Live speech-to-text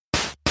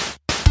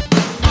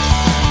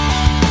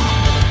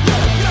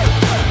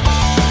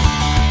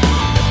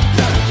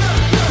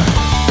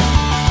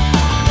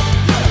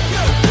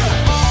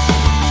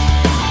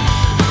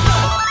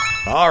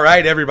All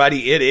right,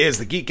 everybody, it is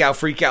the Geek Out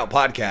Freak Out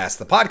podcast.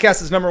 The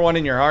podcast is number one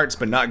in your hearts,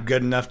 but not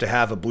good enough to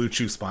have a Blue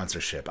Chew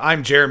sponsorship.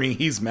 I'm Jeremy.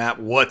 He's Matt.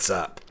 What's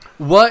up?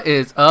 What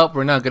is up?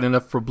 We're not good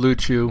enough for Blue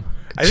Chew.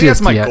 I think that's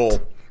my goal.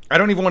 I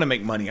don't even want to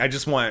make money. I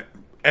just want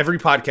every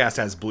podcast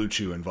has Blue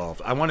Chew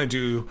involved. I want to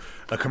do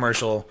a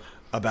commercial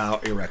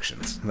about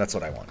erections. That's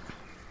what I want.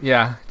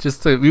 Yeah,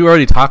 we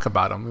already talk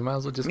about them. We might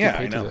as well just get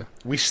paid. I know.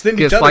 We send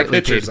each other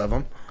pictures of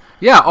them.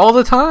 Yeah, all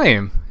the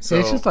time. So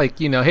it's just like,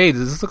 hey,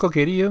 does this look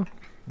okay to you?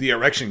 The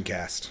erection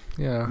cast.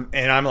 Yeah.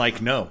 And I'm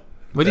like, no.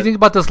 What do you think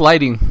about this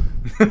lighting?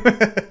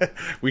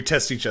 We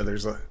test each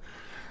other's.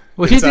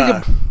 What do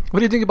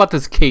you think about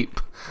this cape?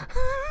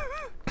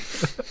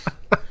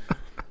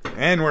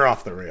 And we're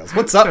off the rails.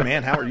 What's up,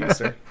 man? How are you,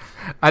 sir?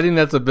 I think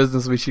that's a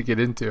business we should get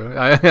into.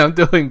 I'm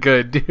doing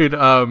good,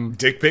 dude.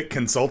 Dick pic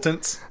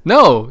consultants?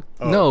 No,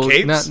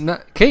 capes?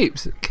 not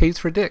capes. Capes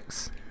for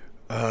dicks.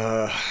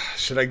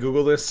 Should I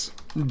Google this?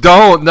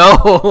 Don't.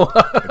 No.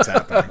 It's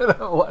happening. I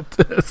don't want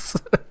this.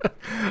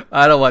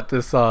 I don't want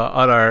this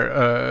on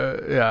our.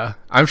 Yeah,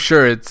 I'm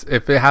sure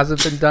if it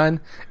hasn't been done,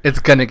 it's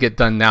gonna get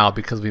done now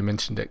because we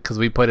mentioned it because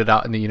we put it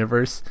out in the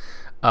universe.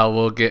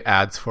 We'll get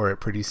ads for it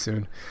pretty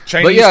soon.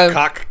 Chinese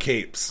cock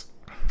capes.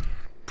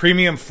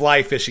 Premium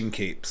fly fishing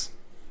capes.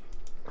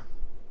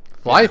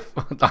 Fly?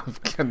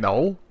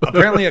 No.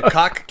 Apparently a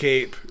cock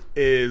cape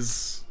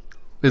is...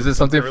 Is it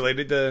something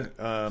related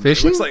to...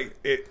 fishing? It looks like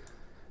it...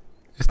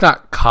 It's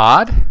not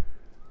cod?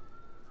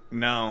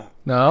 No.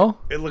 No?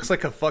 It looks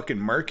like a fucking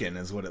merkin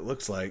is what it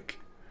looks like.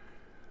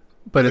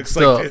 But it's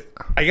still... Like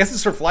I guess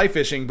it's for fly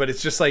fishing, but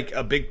it's just like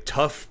a big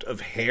tuft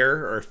of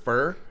hair or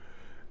fur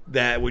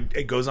that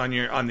it goes on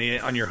your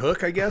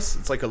hook, I guess.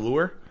 It's like a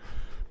lure.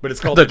 But it's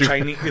called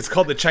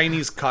the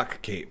Chinese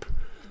cock cape.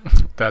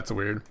 That's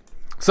weird.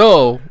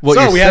 So what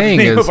you're saying is... So we have the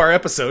name of our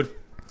episode.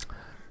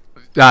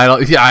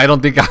 I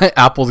don't think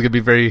Apple's gonna be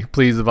very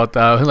pleased about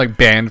that. Like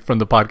banned from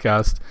the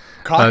podcast.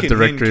 Cock and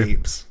hen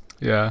capes.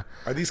 Yeah.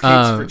 Are these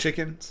capes for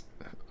chickens?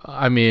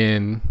 I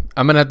mean,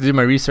 I'm gonna have to do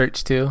my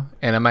research too,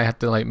 and I might have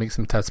to make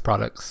some test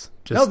products.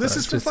 This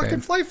is for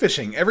fucking fly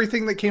fishing.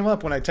 Everything that came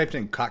up when I typed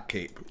in cock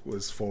cape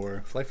was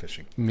for fly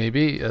fishing.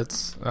 Maybe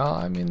it's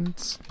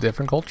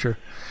different culture.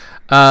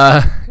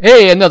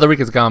 Hey, another week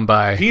has gone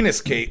by.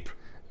 Penis cape.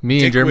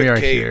 Me and Jeremy are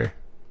here.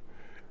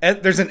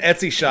 There's an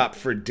Etsy shop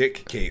for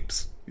dick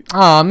capes.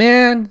 Oh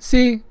man,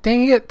 see,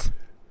 dang it.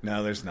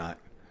 No, there's not.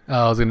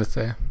 Oh, I was gonna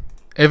say,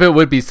 if it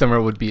would be somewhere,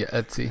 it would be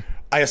Etsy.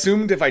 I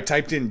assumed if I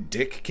typed in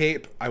dick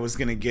cape, I was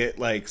gonna get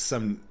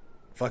some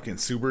fucking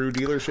Subaru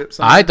dealership.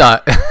 Somewhere. I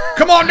thought,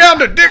 come on down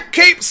to Dick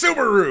Cape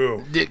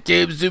Subaru. Dick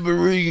Cape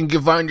Subaru, you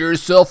can find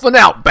yourself an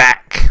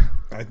Outback.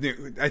 I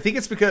think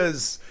it's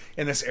because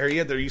in this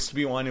area there used to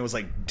be one. It was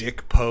like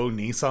Dick Po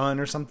Nissan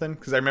or something.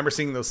 Because I remember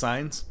seeing those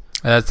signs.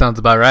 That sounds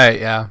about right.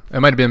 Yeah, it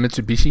might have been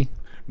Mitsubishi.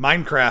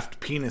 Minecraft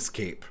penis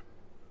cape.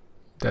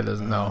 That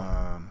doesn't know.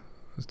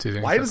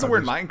 Why does the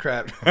word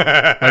Minecraft?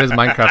 Why does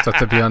Minecraft have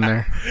to be on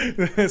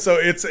there? So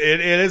it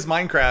is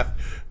Minecraft,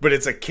 but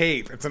it's a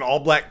cape. It's an all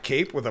black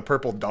cape with a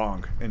purple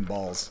dong and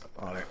balls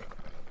on it.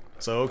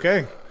 So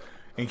okay,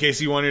 in case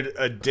you wanted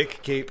a dick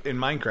cape in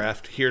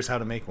Minecraft, here's how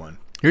to make one.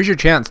 Here's your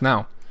chance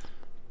now.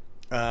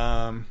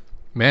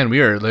 Man,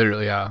 we are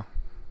literally yeah.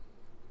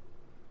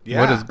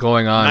 What is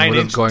going on? What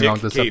is going on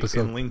with this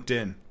episode? In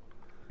LinkedIn.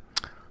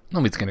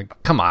 Nobody's gonna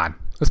come on.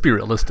 Let's be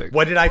realistic.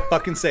 What did I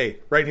fucking say?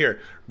 Right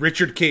here.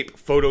 Richard Cape,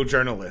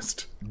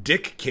 photojournalist.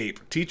 Dick Cape,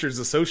 teacher's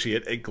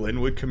associate at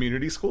Glenwood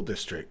Community School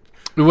District.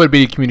 It would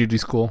be a community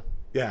school.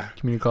 Yeah.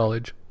 Community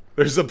college.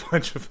 There's a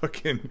bunch of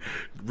fucking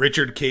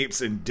Richard Capes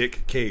and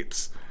Dick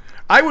Capes.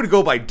 I would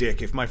go by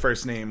Dick if my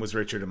first name was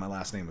Richard and my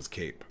last name was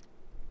Cape.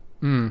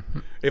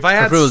 If I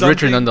had if it was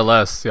Richard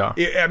nonetheless, yeah.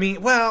 I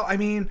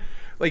mean,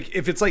 like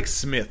if it's like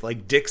Smith,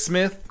 like Dick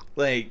Smith,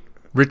 like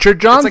Richard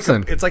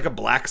Johnson. It's like a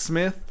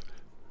blacksmith,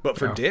 but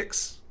for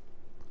dicks.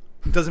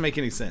 It doesn't make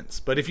any sense.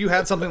 But if you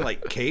had something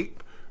like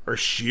Cape or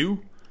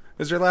Shoe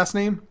as your last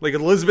name, like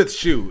Elizabeth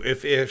Shoe,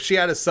 if she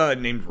had a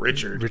son named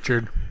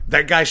Richard,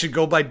 that guy should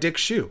go by Dick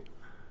Shoe.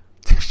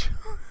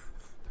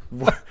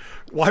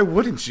 Why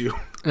wouldn't you?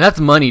 That's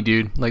money,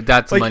 dude. Like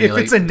that's money. If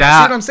it's see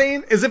what I'm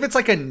saying? Is if it's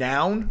like a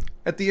noun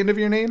at the end of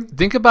your name.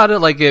 Think about it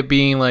like it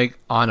being like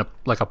on a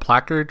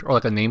placard or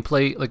like a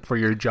nameplate, like for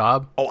your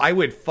job. Oh, I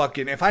would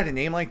fucking if I had a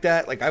name like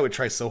that, like I would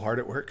try so hard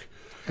at work.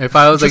 If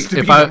I was just like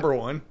to be number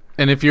one.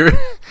 And if you're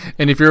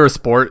a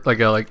sport like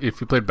if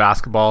you played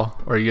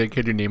basketball or you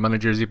had your name on a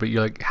jersey, but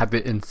you had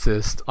to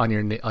insist on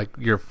your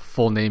your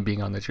full name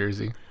being on the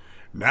jersey.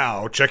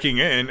 Now checking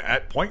in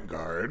at point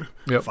guard,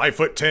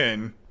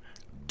 5'10",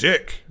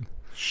 Dick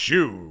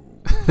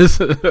Shoe.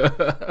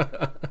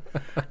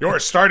 Your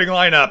starting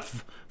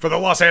lineup for the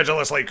Los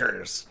Angeles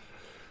Lakers.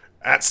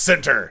 At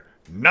center,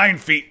 9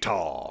 feet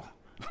tall.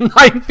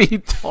 9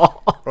 feet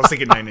tall. I was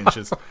thinking 9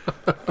 inches.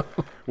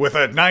 With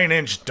a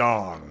 9-inch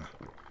dong.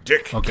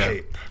 Dick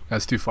Cape.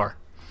 That's too far.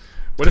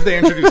 What if they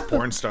introduce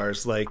porn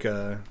stars like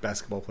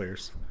basketball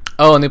players?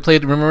 Oh, and they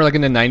played. Remember, like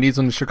in the '90s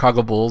when the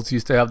Chicago Bulls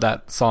used to have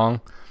that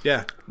song.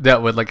 Yeah,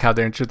 that would like have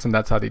their entrance, and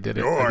that's how they did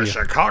it. Your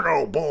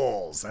Chicago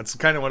Bulls. That's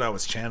kind of what I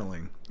was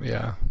channeling.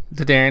 Yeah.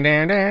 That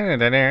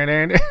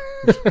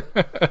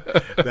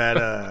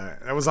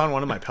was on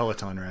one of my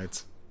Peloton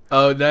rides.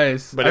 Oh,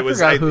 nice! But it was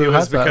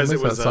because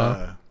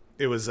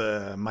it was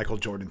a Michael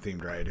Jordan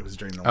themed ride. It was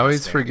during the. I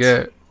always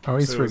forget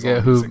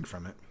who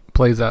from it.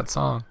 Plays that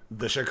song.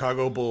 The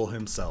Chicago Bull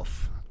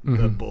himself.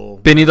 The Bull.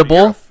 Benny the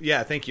Bull?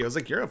 Yeah, thank you. I was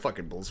like, you're a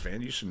fucking Bulls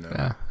fan. You should know.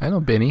 Yeah, I know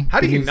Benny. How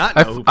do you not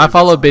know? I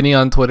follow Benny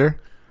on Twitter.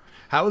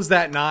 How is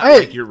that not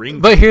like your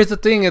ring? But here's the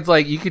thing: it's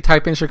like you could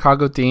type in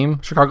Chicago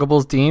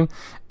Bulls team,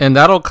 and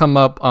that'll come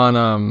up on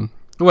I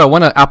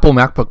won an Apple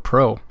MacBook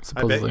Pro.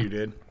 Supposedly. I bet you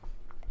did.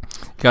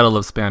 Gotta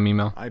love spam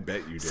email. I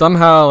bet you did.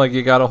 Somehow, like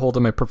you got a hold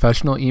of my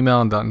professional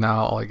email, and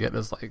now all I get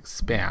is like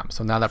spam.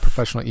 So now that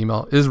professional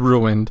email is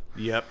ruined.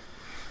 Yep.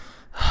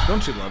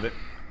 Don't you love it?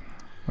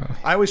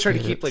 I always try to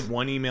keep like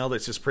one email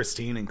that's just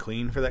pristine and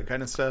clean for that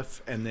kind of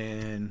stuff, and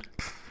then.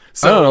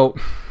 So, I don't know.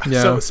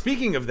 Yeah. So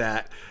speaking of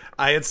that.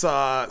 I had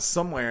saw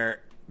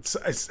somewhere,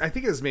 I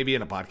think it was maybe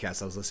in a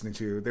podcast I was listening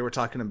to, they were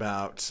talking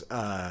about...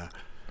 the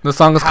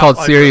song is called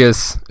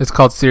Serious. It's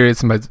called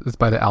Serious, and it's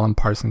by the Alan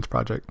Parsons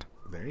Project.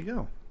 There you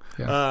go.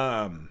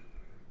 Yeah.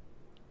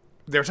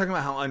 They were talking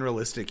about how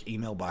unrealistic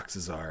email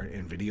boxes are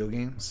in video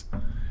games.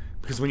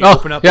 Because when you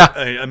open up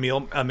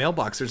a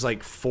mailbox, there's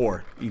like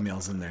 4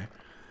 emails in there.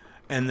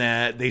 And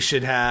that they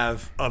should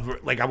have,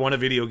 I want a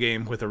video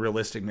game with a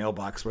realistic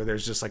mailbox where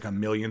there's just like a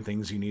million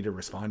things you need to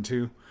respond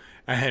to.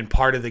 And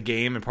part of the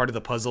game and part of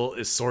the puzzle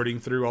is sorting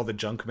through all the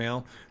junk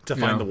mail to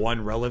find the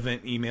one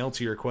relevant email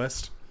to your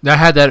quest. I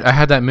had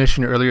that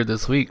mission earlier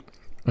this week.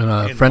 And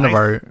a friend of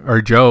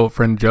our Joe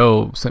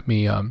sent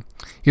me.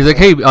 He was like,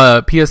 "Hey,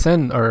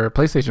 PSN or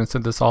PlayStation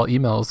sent us all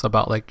emails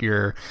about like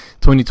your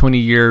 2020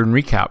 year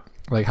recap,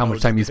 like how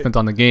much time you spent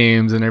on the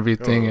games and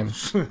everything." And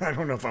I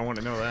don't know if I want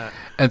to know that.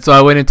 And so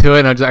I went into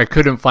it, and I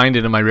couldn't find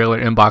it in my regular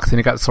inbox, and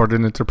it got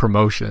sorted into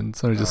promotions.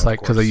 So it was just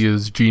because I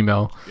used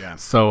Gmail. Yeah.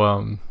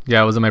 So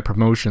it was in my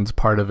promotions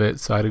part of it,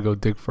 so I had to go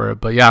dig for it.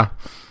 But yeah,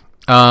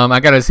 I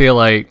gotta say,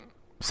 like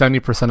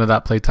 70% of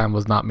that playtime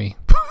was not me.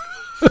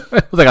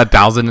 It was like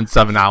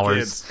 1,007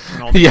 hours.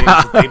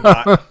 Yeah.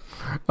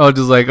 I was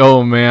just like,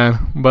 oh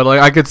man, but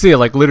like I could see it.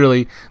 Like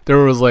literally, there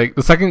was like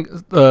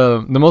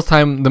the most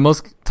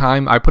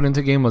time I put into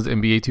a game was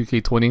NBA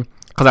 2K20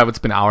 because I would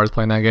spend hours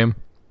playing that game.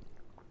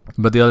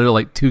 But the other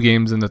like 2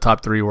 games in the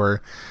top 3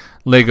 were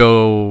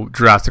Lego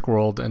Jurassic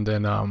World and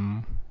then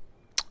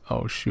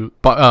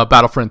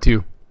Battlefront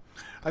 2.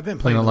 I've been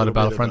playing a lot of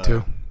Battlefront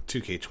 2,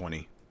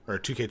 2K20 or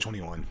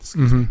 2K21,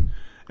 excuse me,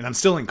 and I'm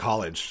still in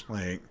college,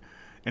 like.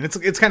 And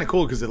it's kind of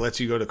cool because it lets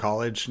you go to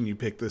college and you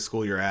pick the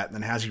school you're at and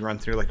then has you run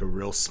through like a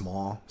real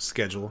small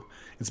schedule.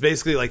 It's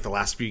basically like the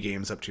last few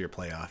games up to your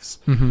playoffs.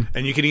 Mm-hmm.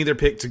 And you can either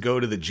pick to go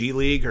to the G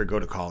League or go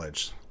to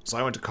college. So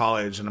I went to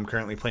college and I'm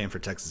currently playing for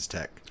Texas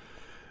Tech.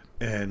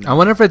 And I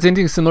wonder if it's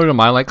anything similar to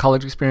my like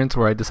college experience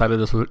where I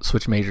decided to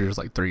switch majors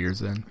like 3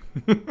 years in.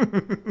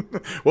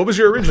 What was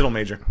your original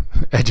major?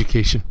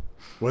 Education.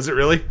 Was it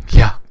really?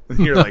 Yeah.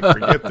 You're like,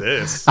 forget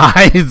this.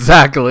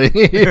 Exactly.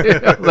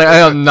 Like, I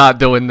am not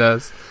doing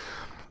this.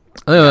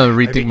 I'm going to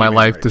rethink my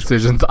life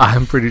decisions.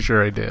 I'm pretty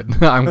sure I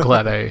did. I'm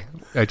glad I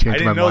changed my mind. I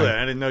didn't know that.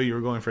 I didn't know you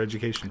were going for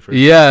education first.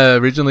 Yeah,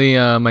 originally,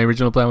 my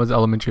original plan was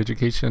elementary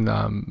education.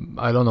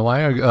 I don't know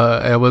why.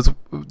 I was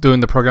doing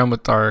the program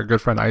with our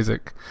good friend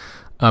Isaac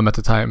at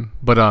the time.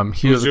 But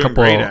he was a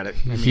couple... great at it.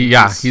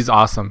 He's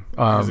awesome.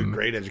 He's a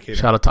great educator.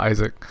 Shout out to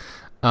Isaac.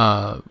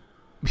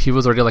 He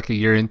was already like a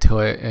year into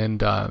it,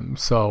 and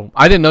so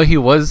I didn't know he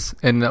was,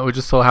 and it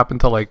just so happened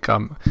to like I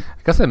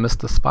guess I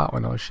missed the spot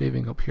when I was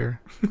shaving up here.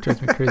 It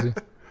drives me crazy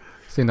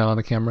seeing that on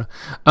the camera.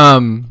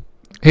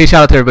 Hey,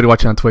 shout out to everybody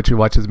watching on Twitch who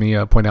watches me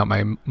point out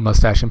my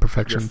mustache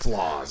imperfections, your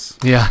flaws.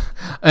 Yeah,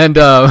 and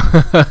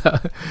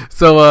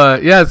so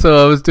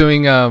I was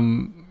doing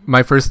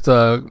my first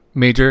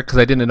major because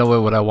I didn't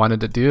know what I wanted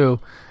to do,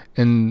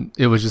 and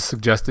it was just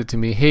suggested to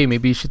me, hey,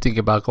 maybe you should think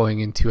about going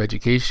into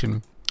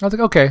education. I was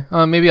like, okay,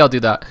 maybe I'll do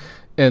that.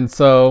 And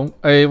so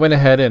I went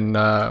ahead and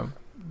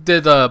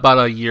did about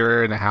a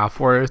year and a half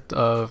worth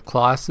of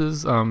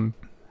classes. And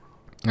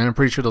I'm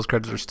pretty sure those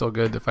credits are still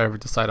good if I ever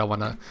decide I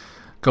want to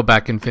go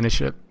back and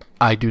finish it.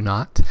 I do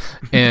not.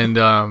 And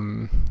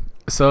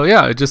so,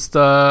 yeah, it just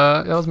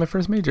that was my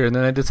first major. And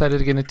then I decided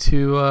to get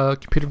into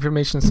computer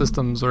information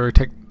systems or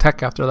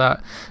tech after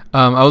that.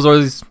 I was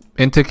always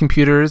into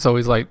computers,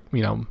 always like,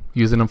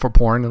 using them for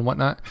porn and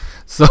whatnot.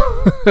 So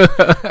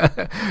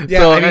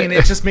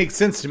it just makes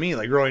sense to me,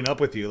 like growing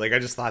up with you. Like I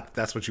just thought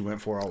that's what you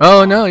went for all the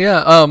time. No,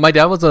 yeah. My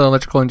dad was an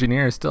electrical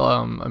engineer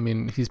still.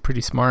 He's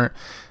pretty smart,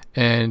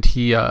 and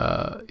he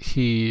worked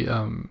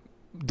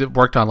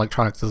on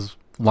electronics as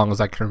long as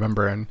I can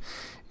remember. And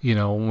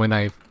when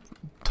I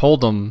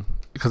told him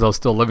because I was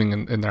still living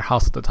in their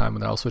house at the time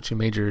when I was switching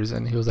majors,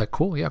 and he was like,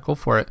 cool, yeah, go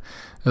for it.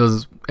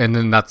 And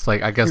then that's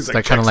like, I guess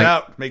like kind of like,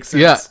 out. Makes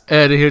sense. yeah,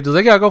 and he was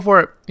like, yeah, go for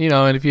it,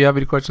 and if you have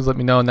any questions, let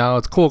me know. Now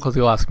it's cool because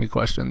he'll ask me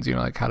questions,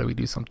 like how do we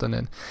do something,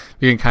 and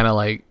we can kind of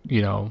like,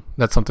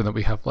 that's something that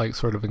we have like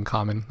sort of in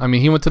common. I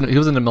mean, he was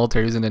in the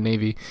military, he was in the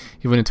Navy,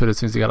 he went into it as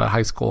soon as he got out of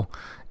high school.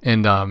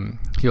 And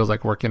he was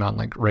like working on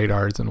like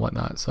radars and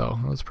whatnot, so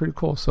it was pretty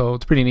cool. So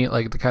it's pretty neat,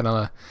 like the kind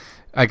of,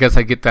 I guess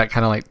I get that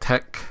kind of like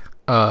tech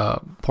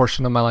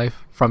portion of my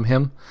life from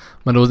him,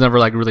 but it was never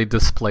like really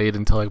displayed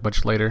until like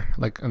much later,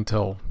 like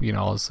until I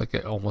was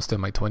like almost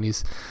in my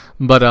 20s.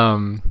 But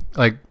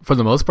like for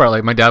the most part,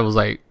 like my dad was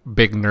like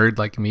big nerd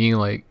like me,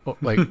 like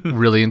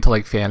really into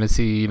like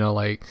fantasy,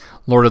 like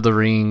Lord of the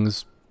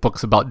Rings,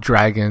 books about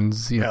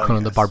dragons,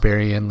 Conan the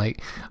Barbarian.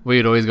 Like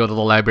we'd always go to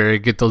the library,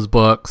 get those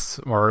books,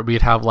 or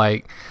we'd have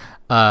like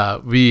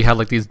we had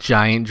like these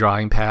giant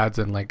drawing pads,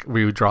 and like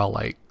we would draw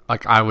like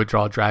I would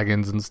draw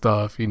dragons and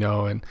stuff,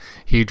 and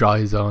he'd draw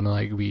his own, and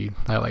like we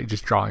had like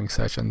just drawing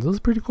sessions. It was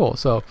pretty cool.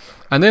 So,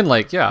 and then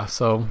like, yeah,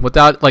 so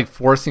without like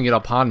forcing it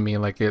upon me,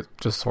 like it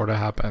just sort of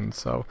happened.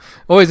 So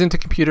always into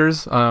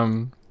computers.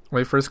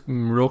 My first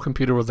real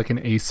computer was like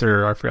an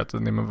Acer, I forgot the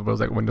name of it, but it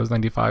was like Windows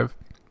 95.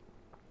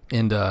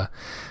 And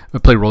we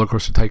played Roller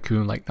Coaster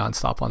Tycoon like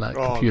nonstop on that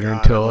computer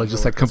until it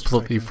just like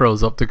completely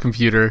froze up the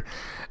computer.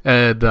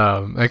 And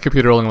that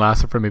computer only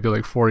lasted for maybe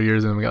like 4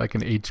 years, and we got like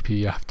an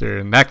HP after,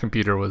 and that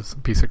computer was a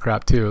piece of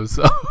crap too.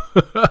 So,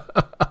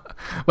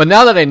 but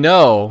now that I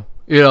know,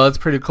 it's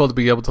pretty cool to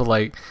be able to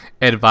like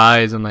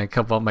advise and like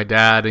help out my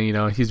dad,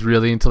 and he's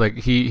really into like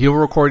he'll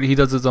record. He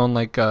does his own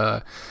like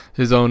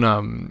his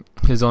own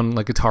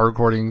like guitar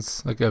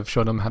recordings. Like I've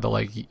showed him how to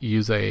like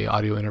use a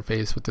audio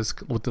interface with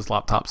this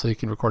laptop so he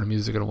can record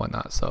music and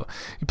whatnot. So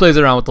he plays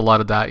around with a lot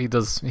of that.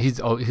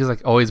 He's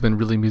like always been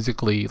really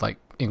musically like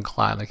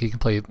inclined. Like he can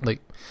play like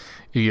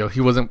he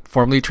wasn't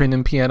formally trained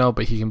in piano,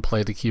 but he can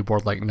play the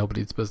keyboard like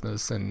nobody's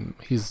business, and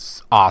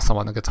he's awesome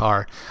on the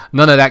guitar.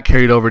 None of that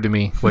carried over to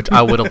me, which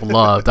I would have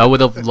loved. I would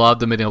have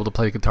loved to be able to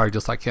play the guitar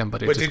just like him,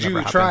 but it just never happened.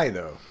 But did you try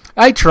though?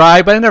 I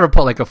tried, but I never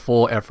put like a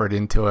full effort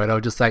into it. I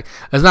was just like,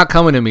 it's not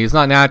coming to me. It's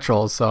not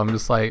natural. So I'm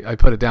just like, I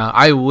put it down.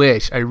 I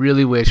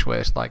really wish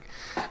like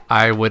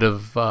I would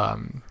have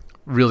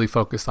really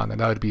focused on it.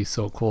 That would be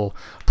so cool.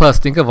 Plus,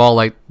 think of all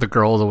like the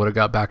girls I would have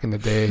got back in the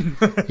day.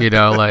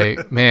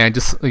 Like man,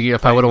 just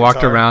if I would have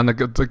walked around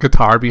the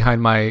guitar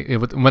behind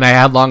when I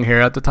had long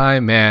hair at the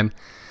time, man,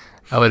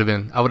 I would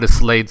have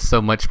slayed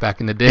so much back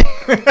in the day.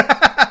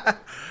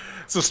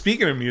 So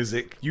speaking of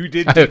music, you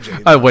did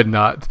DJ. I would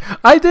not.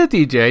 I did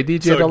DJ. I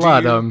DJ'd a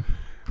lot.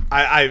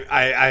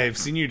 I've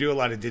seen you do a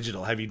lot of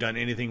digital. Have you done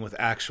anything with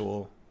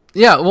actual?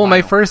 Yeah. Well,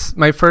 vinyl?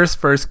 my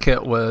first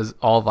kit was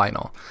all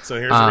vinyl. So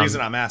here's the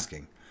reason I'm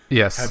asking.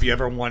 Yes. Have you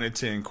ever wanted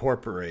to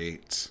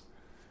incorporate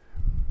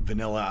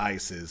Vanilla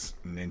Ice's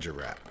Ninja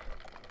Rap?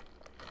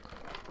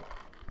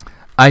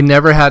 I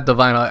never had the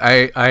vinyl.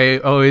 I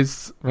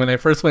always when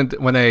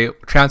I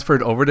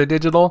transferred over to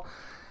digital.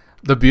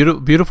 The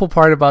beautiful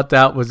part about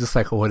that was just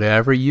like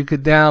whatever you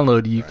could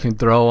download, you can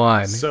throw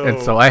on. And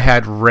so I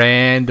had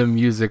random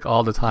music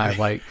all the time.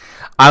 Like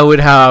I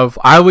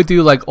would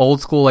do like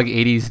old school like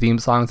 80s theme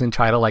songs and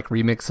try to like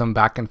remix them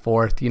back and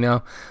forth,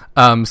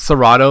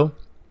 Serato.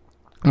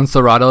 When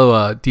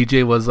Serato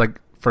DJ was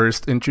like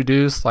first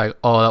introduced, like,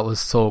 oh, that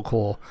was so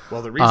cool.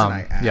 Well, the reason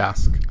I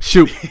ask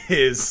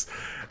is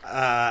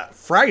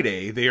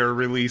Friday they are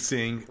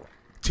releasing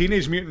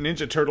Teenage Mutant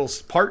Ninja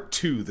Turtles Part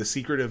 2, The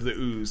Secret of the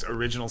Ooze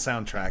original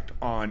soundtrack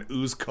on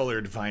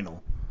ooze-colored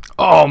vinyl.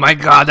 Oh my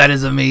god, that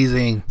is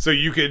amazing. So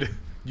you could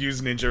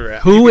use Ninja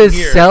Rap. Who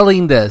is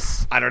selling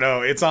this? I don't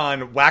know. It's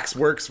on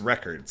Waxworks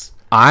Records.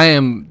 Do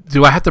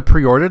I have to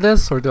pre-order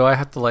this, or do I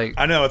have to like...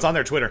 I know, it's on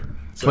their Twitter.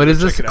 So what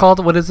is this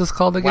called? What is this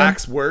called again?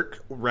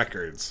 Waxwork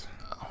Records.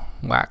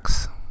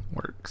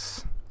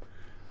 Waxworks.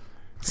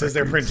 It says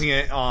they're printing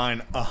it on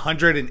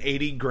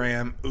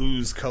 180-gram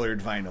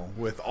ooze-colored vinyl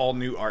with all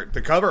new art.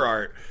 The cover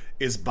art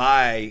is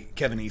by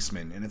Kevin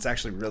Eastman, and it's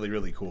actually really,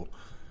 really cool.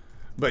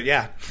 But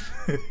yeah,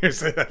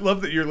 I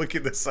love that you're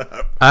looking this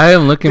up. I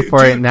am looking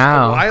for it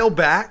now. A while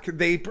back,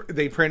 they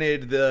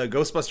printed the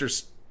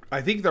Ghostbusters,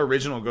 I think the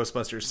original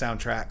Ghostbusters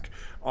soundtrack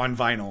on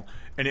vinyl,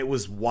 and it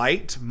was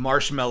white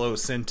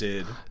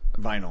marshmallow-scented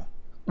vinyl.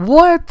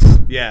 What?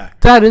 Yeah.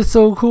 That is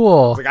so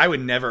cool. I would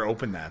never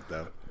open that,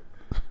 though.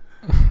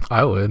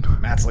 I would.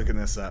 Matt's looking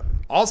this up.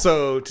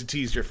 Also, to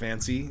tease your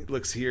fancy,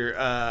 looks here.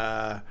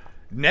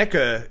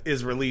 NECA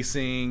is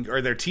releasing,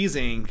 or they're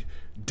teasing,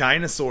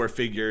 dinosaur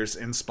figures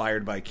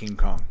inspired by King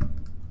Kong.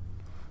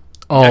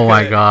 Oh NECA,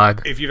 my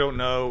god! If you don't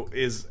know,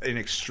 is an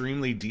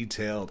extremely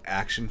detailed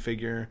action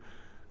figure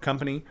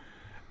company,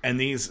 and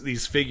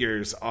these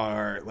figures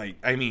are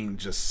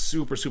just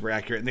super super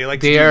accurate.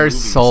 And they are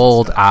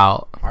sold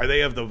out. Are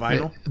they of the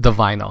vinyl? The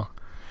vinyl.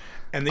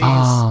 And these,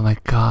 oh my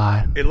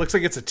god! It looks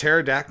like it's a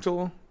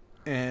pterodactyl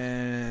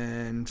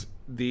and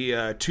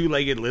the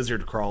two-legged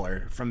lizard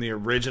crawler from the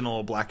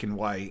original black and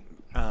white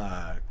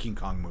King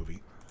Kong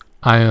movie.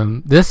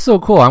 This is so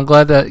cool. I'm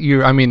glad that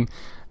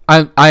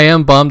I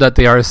am bummed that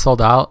they are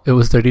sold out. It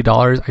was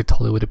 $30. I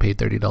totally would have paid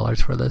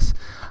 $30 for this.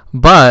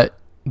 But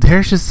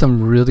there's just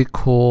some really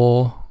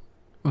cool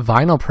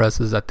vinyl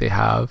presses that they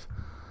have.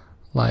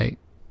 Like,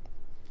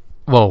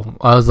 whoa,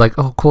 I was like,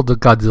 oh, cool, the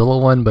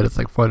Godzilla one, but it's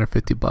like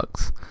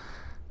 $450.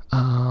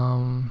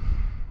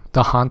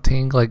 The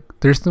Haunting, like,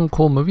 there's some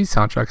cool movie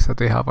soundtracks that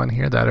they have on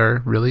here that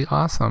are really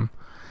awesome.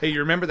 Hey, you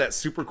remember that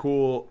super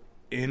cool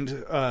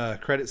end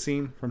credit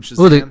scene from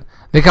Shazam? Ooh,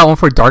 they got one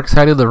for Dark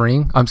Side of the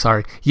Ring. I'm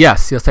sorry.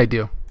 Yes, I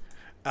do.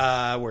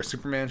 Where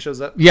Superman shows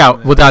up? Yeah,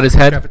 without his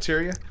head.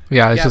 Cafeteria?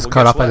 Yeah, it's just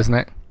cut off at his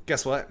neck.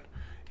 Guess what?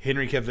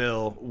 Henry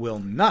Cavill will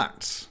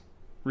not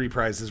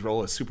reprise his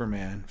role as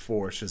Superman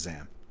for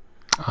Shazam.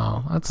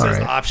 Oh, that's all right.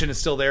 Says the option is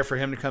still there for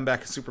him to come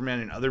back as Superman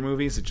in other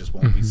movies. It just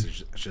won't be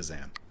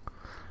Shazam.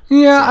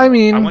 Yeah, So, I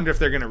mean, I wonder if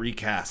they're going to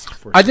recast.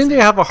 I think they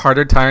have a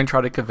harder time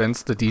trying to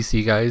convince the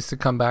DC guys to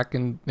come back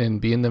and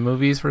be in the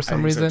movies for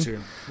some reason. So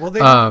too. Well,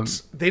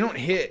 they don't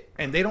hit,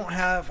 and they don't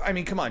have. I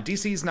mean, come on,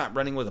 DC's not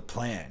running with a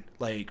plan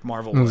like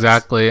Marvel was.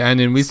 Exactly, and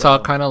then we saw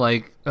kind of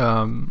like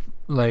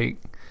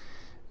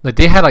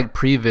they had like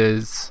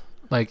previs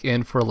like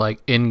in for like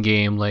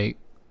in-game like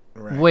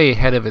way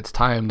ahead of its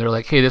time. They're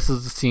like, hey, this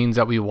is the scenes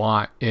that we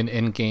want in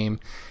in-game.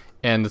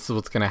 And this is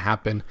what's going to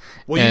happen.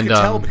 Well, you can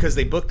tell because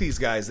they book these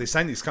guys. They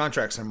sign these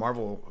contracts on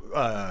Marvel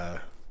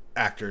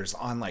actors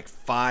on like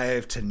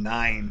 5 to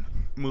 9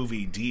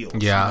 movie deals.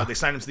 Yeah. You know, they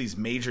sign them to these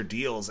major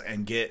deals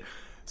and get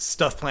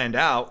stuff planned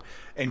out.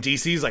 And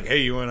DC's like, hey,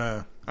 you want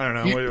to, I don't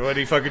know, what are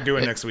you fucking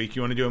doing next week?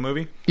 You want to do a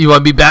movie? You want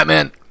to be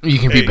Batman? You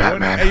can be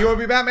Batman. You want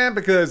to be Batman?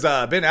 Because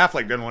Ben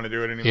Affleck doesn't want to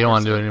do it anymore. He don't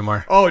want to do it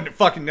anymore. Oh,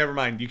 fucking never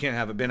mind. You can't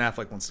have it. Ben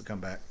Affleck wants to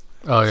come back.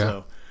 Oh, yeah.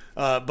 So,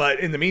 but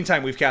in the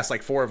meantime, we've cast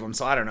like 4 of them,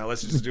 so I don't know.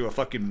 Let's just do a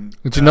fucking.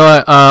 But you know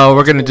what?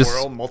 We're gonna just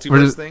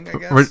multiverse thing. I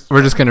guess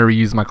we're just gonna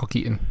reuse Michael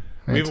Keaton.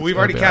 We've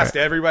already cast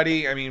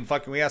everybody. I mean,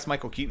 fucking, we asked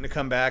Michael Keaton to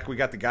come back. We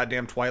got the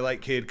goddamn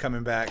Twilight kid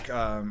coming back,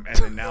 and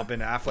then now Ben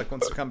Affleck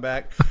wants to come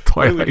back.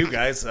 What do we do,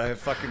 guys?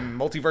 Fucking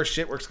multiverse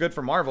shit works good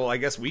for Marvel. I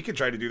guess we could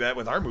try to do that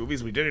with our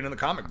movies. We did it in the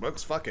comic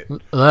books. Fuck it.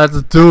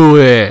 Let's do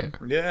it.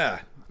 Yeah.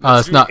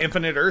 It's not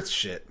Infinite Earth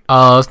shit.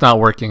 Oh, it's not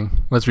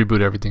working. Let's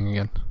reboot everything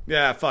again.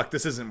 Yeah, fuck.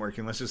 This isn't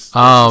working. Let's just.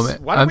 Why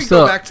don't we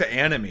go back to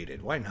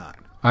animated? Why not?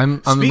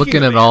 I'm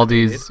looking at all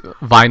these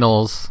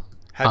vinyls.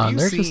 Have you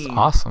they're seen just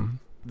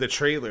awesome. The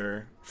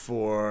trailer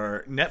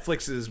for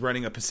Netflix is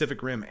running a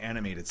Pacific Rim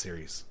animated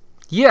series.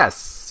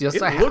 Yes,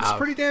 I have. It looks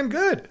pretty damn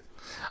good.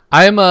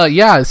 I'm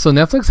So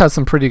Netflix has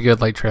some pretty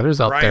good like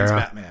trailers out Brian's there.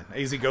 Batman.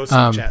 AZ Ghost in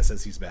the chat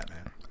says he's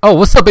Batman. Oh,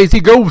 what's up, AZ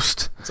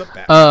Ghost? What's up,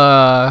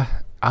 Batman?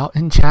 Out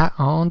in chat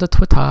on the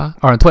Twitter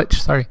or on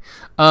Twitch, sorry.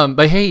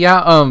 But hey,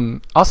 yeah.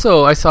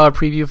 Also, I saw a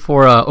preview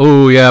for.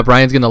 Oh yeah,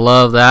 Brian's gonna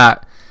love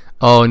that.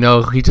 Oh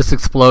no, he just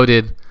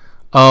exploded.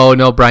 Oh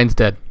no, Brian's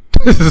dead.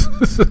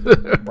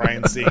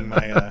 Brian's seeing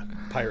my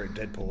pirate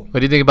Deadpool. What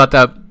do you think about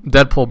that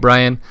Deadpool,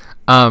 Brian?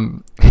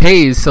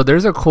 Hey, so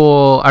there's a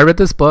cool. I read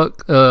this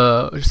book,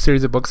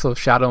 series of books of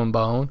Shadow and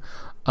Bone.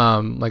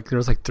 Like there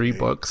was like 3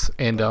 books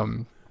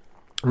and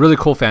really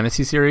cool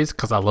fantasy series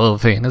because I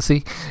love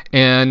fantasy.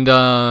 And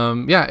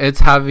yeah, it's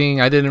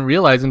having. I didn't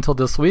realize until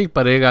this week,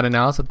 but it got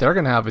announced that they're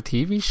gonna have a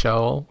TV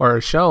show or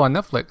a show on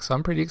Netflix. So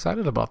I'm pretty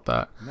excited about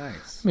that.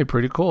 Nice. It'll be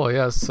pretty cool.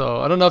 Yeah.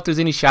 So I don't know if there's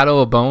any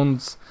Shadow and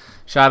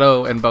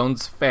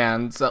Bones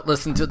fans that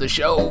listen to the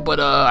show, but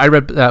I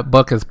read that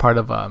book as part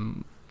of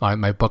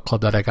my book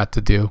club that I got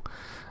to do.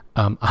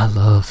 I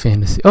love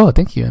fantasy. Oh,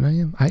 thank you.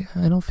 And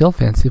I don't feel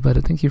fancy, but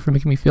thank you for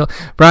making me feel.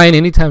 Brian,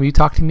 anytime you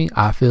talk to me,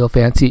 I feel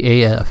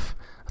fancy AF.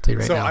 I'll tell you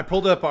right now. So I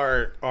pulled up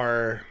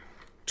our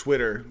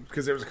Twitter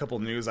because there was a couple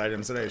news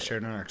items that I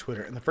shared on our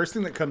Twitter, and the first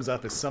thing that comes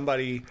up is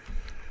somebody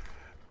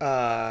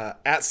at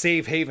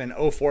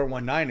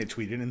SaveHaven0419 had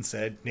tweeted and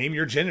said, "Name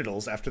your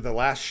genitals after the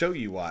last show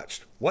you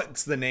watched.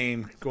 What's the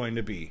name going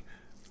to be?"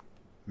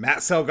 Matt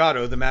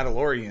Salgado, the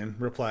Mandalorian,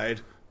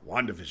 replied,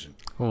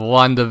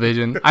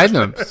 WandaVision. I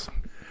know.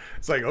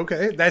 It's like,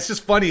 okay, that's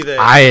just funny that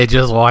I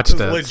just watched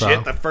it.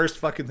 Legit, the first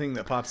fucking thing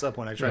that pops up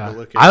when I try to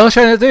look at it. I was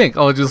trying to think.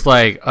 Oh, just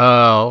like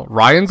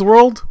Ryan's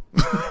World.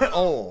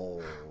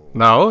 Oh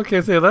no,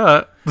 can't say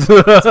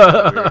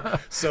that.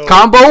 So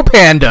Combo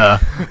Panda.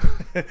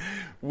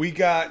 We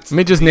got. Let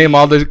me just name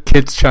all the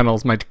kids'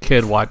 channels my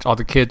kid watch. All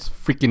the kids'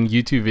 freaking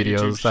YouTube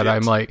videos that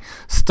I'm like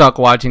stuck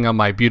watching on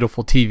my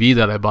beautiful TV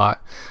that I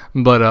bought.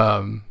 But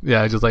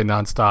yeah, just like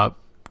nonstop.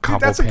 Dude,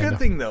 that's a good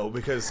thing though,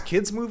 because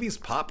kids' movies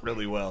pop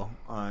really well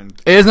on.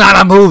 It's not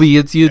a movie;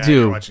 it's YouTube. Yeah,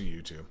 you're watching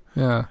YouTube.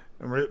 Yeah,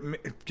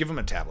 give them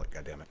a tablet,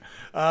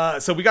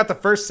 goddammit. So we got the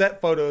first set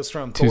photos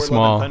from Too Thor: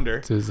 small. Love and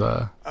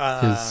Thunder.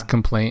 His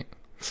complaint.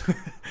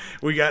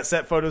 We got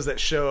set photos that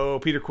show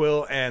Peter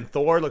Quill and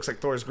Thor. Looks like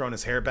Thor's grown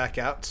his hair back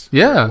out.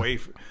 Yeah.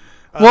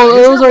 Well,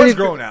 it was already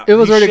grown out. It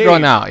was already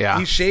grown out. Yeah,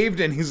 he shaved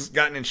and he's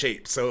gotten in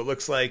shape. So it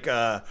looks like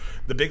the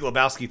Big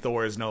Lebowski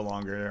Thor is no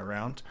longer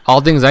around.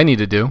 All things I need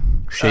to do: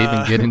 shave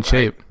and get in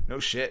shape. Right. No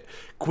shit.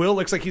 Quill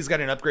looks like he's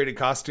got an upgraded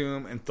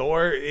costume, and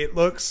Thor.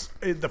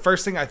 The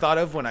first thing I thought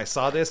of when I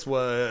saw this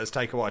was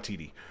Taika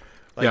Waititi.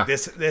 Like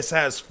this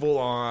has full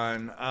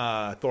on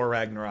Thor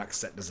Ragnarok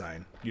set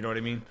design. You know what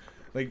I mean?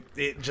 Like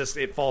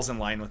it falls in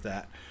line with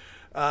that.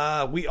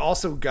 We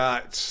also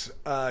got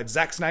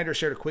Zack Snyder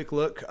shared a quick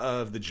look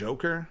of the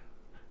Joker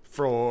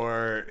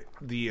for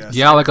the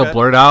like a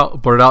blurred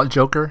out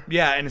Joker.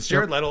 Yeah, and it's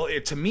Jared Leto.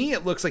 To me,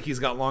 it looks like he's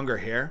got longer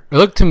hair. It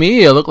looked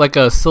like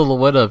a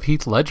silhouette of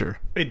Heath Ledger.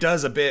 It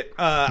does a bit.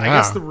 I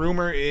guess the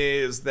rumor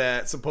is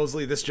that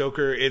supposedly this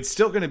Joker, it's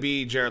still going to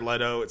be Jared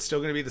Leto. It's still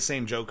going to be the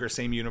same Joker,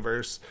 same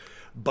universe.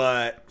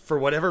 But for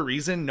whatever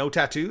reason, no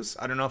tattoos.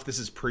 I don't know if this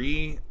is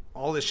pre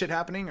all this shit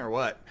happening or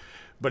what.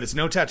 But it's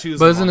no tattoos.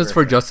 But isn't this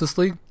for Justice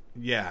League?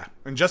 Yeah.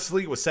 And Justice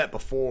League was set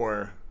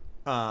before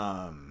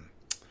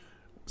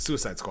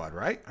Suicide Squad,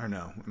 right? Or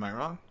no? Am I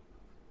wrong?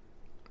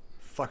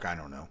 Fuck, I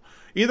don't know.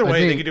 Either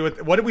way, they could do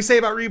it. What did we say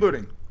about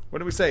rebooting? What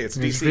did we say? It's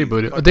DC.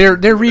 Rebooted. They're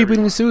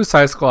rebooting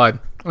Suicide Squad.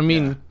 I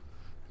mean,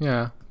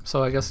 yeah.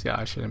 So I guess,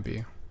 I shouldn't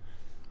be.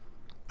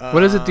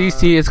 What is it,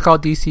 DC? It's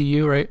called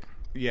DCU, right?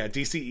 Yeah,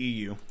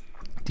 DCEU.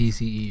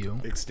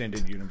 DCEU.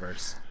 Extended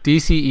Universe.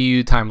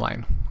 DCEU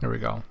timeline. There we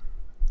go.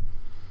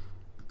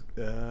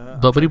 Okay.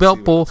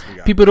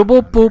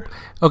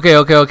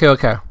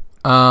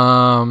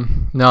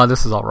 No,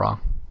 this is all wrong.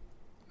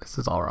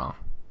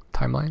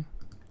 Timeline?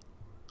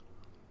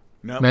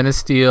 Nope. Man of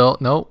Steel.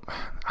 Nope.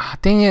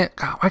 Dang it.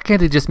 God, why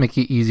can't they just make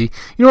it easy?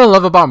 You know what I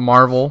love about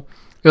Marvel?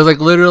 It was like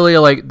literally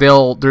like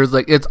there's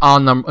like it's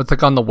on them. It's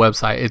like on the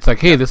website. It's like,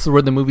 hey, this is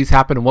where the movies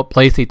happen and what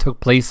place they took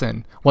place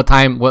in, what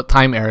time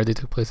era they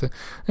took place in.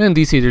 And in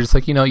DC, they're just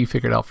like, you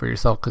figure it out for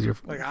yourself because you're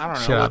like, I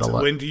don't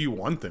know. When do you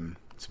want them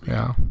to be?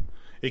 Yeah,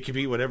 it can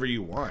be whatever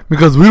you want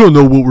because we don't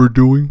know what we're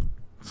doing,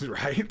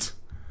 right?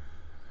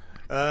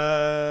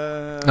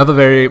 I have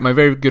my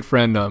very good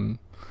friend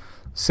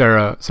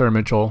Sarah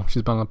Mitchell.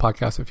 She's been on the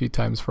podcast a few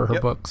times for her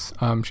books.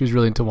 She's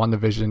really into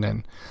WandaVision,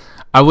 and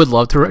I would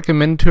love to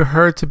recommend to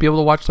her to be able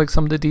to watch like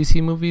some of the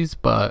DC movies,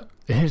 but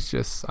it's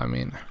just,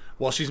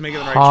 well, she's making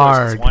the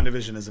right choices.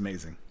 WandaVision is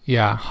amazing.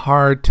 Yeah,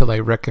 hard to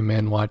like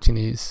recommend watching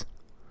these.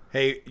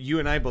 Hey, you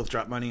and I both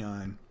dropped money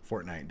on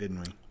Fortnite,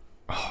 didn't we?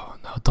 Oh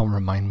no! Don't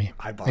remind me.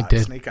 I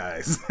did. Snake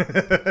Eyes.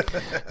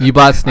 You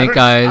bought Snake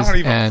Eyes. I don't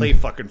even play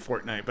fucking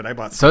Fortnite, but I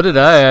bought. So did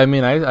I.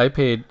 I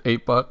paid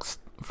 $8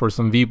 for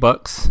some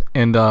V-Bucks,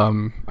 and I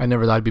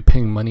never thought I'd be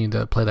paying money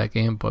to play that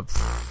game, but.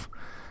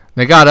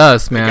 They got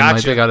us, man.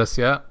 They got us,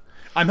 yeah.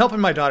 I'm helping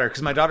my daughter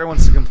because my daughter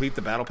wants to complete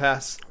the battle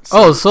pass.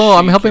 So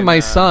I'm helping my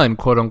son,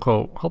 quote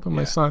unquote,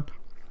 my son.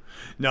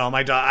 No,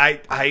 my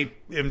daughter. I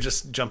am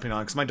just jumping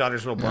on because my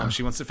daughter's real bummed.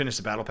 She wants to finish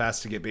the battle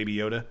pass to get Baby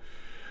Yoda,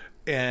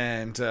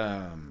 and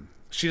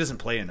she doesn't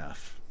play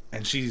enough.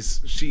 And she's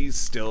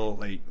still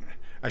like,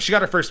 she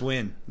got her first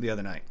win the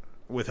other night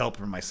with help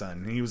from my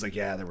son. And he was like,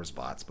 "Yeah, there was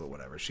bots, but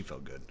whatever." She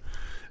felt good.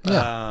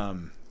 Yeah.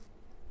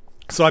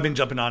 So I've been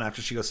jumping on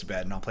after she goes to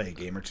bed, and I'll play a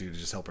game or two to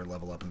just help her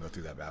level up and go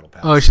through that battle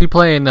pass. Oh, is she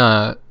playing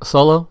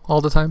solo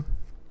all the time?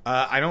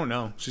 I don't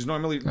know. She's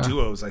normally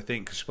duos, I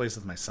think, because she plays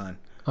with my son.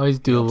 Always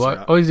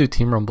do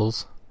team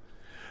rumbles.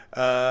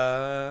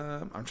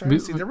 I'm trying to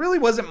see. There really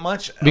wasn't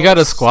much else. We got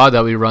a squad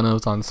that we run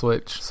on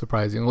Switch,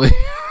 surprisingly.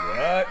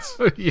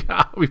 What?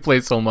 Yeah, we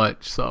played so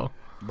much, so.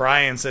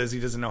 Brian says he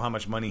doesn't know how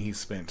much money he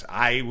spent.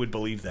 I would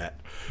believe that.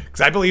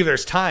 Because I believe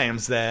there's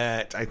times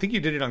that, I think you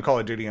did it on Call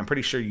of Duty. I'm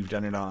pretty sure you've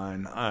done it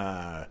on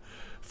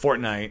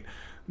Fortnite.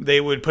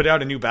 They would put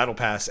out a new battle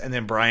pass, and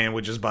then Brian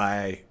would just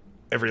buy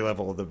every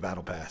level of the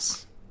battle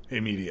pass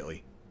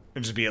immediately.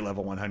 And just be at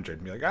level 100.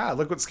 And be like,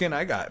 look what skin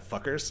I got,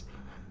 fuckers.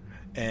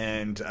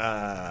 And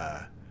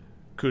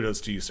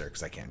kudos to you, sir,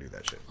 because I can't do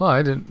that shit. Well,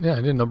 I didn't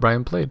know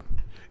Brian played.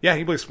 Yeah,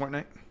 he plays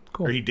Fortnite.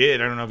 Cool. Or he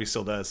did. I don't know if he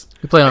still does.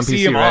 He played on PC,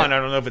 see him right? on. I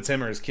don't know if it's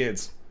him or his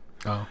kids.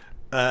 Oh.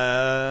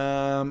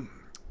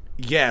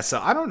 Yeah,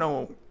 so I don't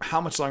know how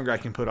much longer I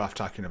can put off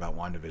talking about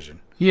WandaVision.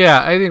 Yeah,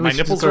 I think my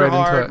nipples are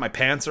hard. My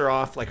pants are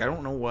off. Like, I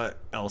don't know what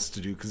else to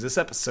do because this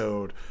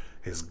episode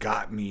has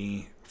got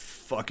me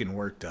fucking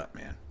worked up,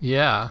 man.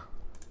 Yeah,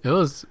 it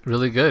was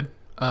really good.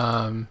 We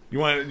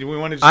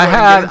want to.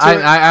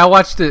 I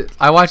watched it.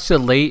 I watched it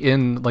late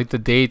in like the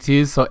day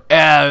too. So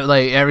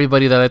like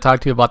everybody that I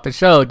talked to about the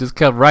show just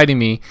kept writing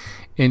me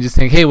and just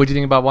saying, "Hey, what do you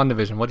think about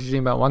WandaVision? What did you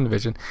think about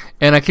WandaVision?"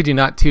 And I kid you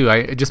not, too.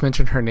 I just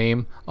mentioned her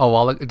name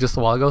just a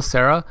while ago,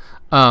 Sarah.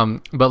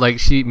 But like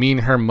me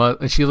and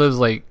her, she lives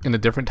like in a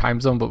different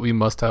time zone, but we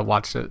must have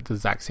watched it at the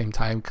exact same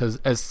time because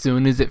as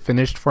soon as it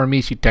finished for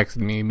me, she texted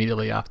me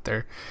immediately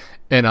after.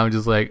 And I'm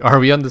just like, are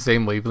we on the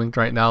same wavelength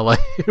right now? Like,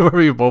 where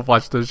we both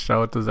watched this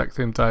show at the exact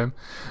same time.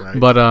 Right.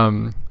 But,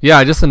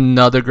 yeah, just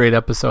another great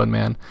episode,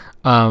 man.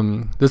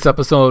 This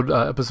episode,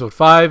 episode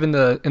 5 in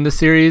the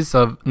series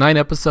of 9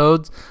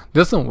 episodes.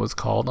 This one was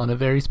called On a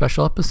Very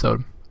Special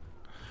Episode.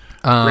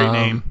 Great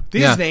name.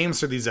 These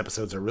names for these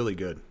episodes are really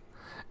good.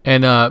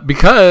 And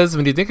because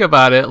when you think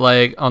about it,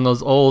 like on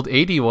those old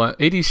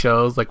 80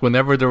 shows, like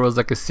whenever there was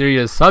like a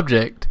serious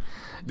subject,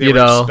 They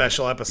were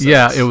special episodes.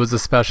 Yeah, it was a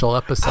special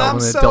episode I'm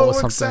when it so dealt with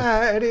something.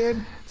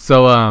 Excited.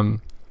 So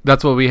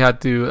that's what we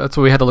had to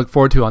look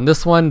forward to on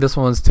this one. This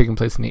one was taking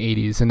place in the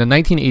 80s. In the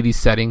 1980s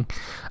setting,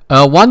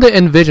 Wanda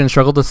and Vision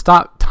struggle to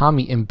stop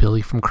Tommy and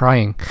Billy from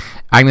crying.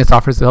 Agnes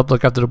offers to help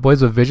look after the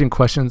boys, but Vision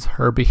questions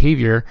her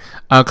behavior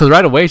because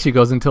right away she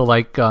goes into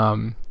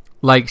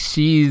like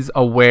she's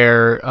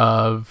aware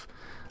of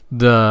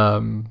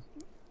the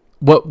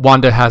what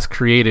Wanda has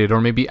created,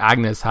 or maybe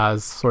Agnes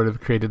has sort of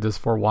created this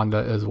for Wanda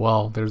as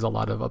well. There's a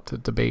lot of up to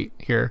debate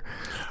here.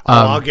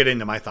 I'll get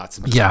into my thoughts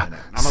in just a minute.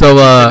 I'm so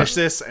gonna finish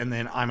this, and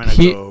then I'm gonna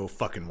go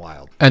fucking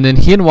wild. And then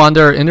he and Wanda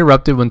are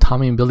interrupted when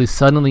Tommy and Billy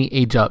suddenly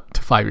age up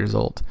to 5 years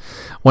old.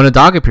 When a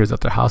dog appears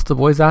at their house, the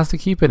boys ask to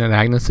keep it, and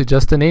Agnes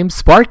suggests the name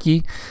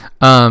Sparky.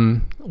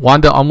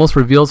 Wanda almost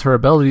reveals her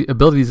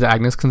abilities to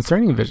Agnes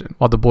concerning Vision.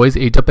 While the boys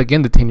age up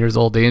again to 10 years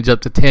old, they age up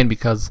to 10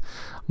 because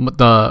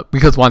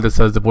Wanda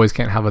says the boys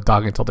can't have a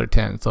dog until they're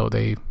 10, so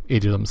they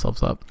age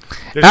themselves up.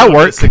 There's at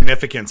work,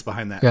 significance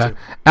behind that. Yeah, too.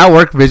 At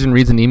work, Vision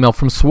reads an email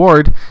from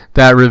Sword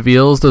that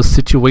reveals the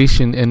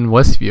situation in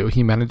Westview.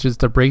 He manages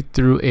to break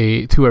through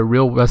to a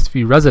real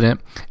Westview resident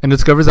and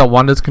discovers that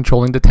Wanda's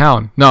controlling the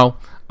town. No,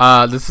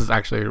 this is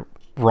actually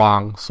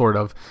wrong. Sort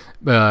of.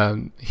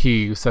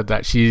 He said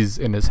that she's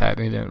in his head,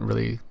 and he didn't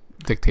really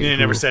dictate. He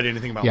never said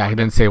anything about. Yeah, Wanda. He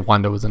didn't say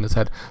Wanda was in his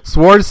head.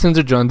 Sword sends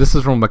a drone. This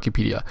is from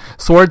Wikipedia.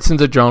 Sword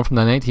sends a drone from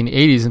the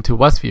 1980s into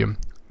Westview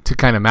to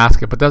kind of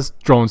mask it, but that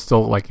drone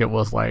still like it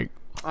was like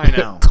I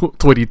know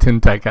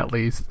 2010 tech at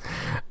least.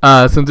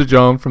 Sends a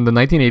drone from the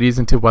 1980s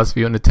into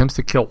Westview and attempts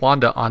to kill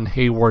Wanda on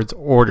Hayward's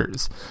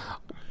orders.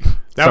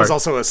 That was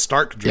also a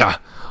Stark drone. Yeah.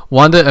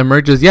 Wanda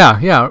emerges.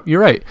 Yeah,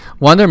 you're right.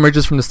 Wanda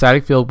emerges from the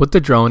static field with the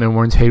drone and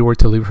warns Hayward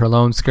to leave her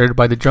alone. Scared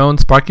by the drone,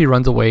 Sparky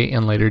runs away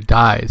and later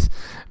dies.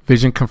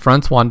 Vision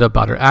confronts Wanda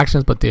about her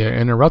actions, but they are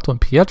interrupted when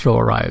Pietro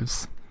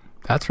arrives.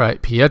 That's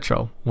right,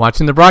 Pietro.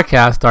 Watching the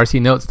broadcast,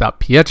 Darcy notes that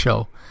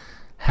Pietro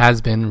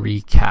has been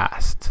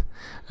recast.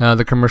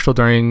 The commercial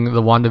during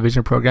the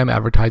WandaVision program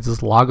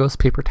advertises Lagos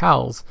paper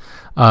towels.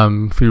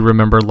 If you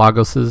remember,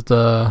 Lagos is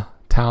the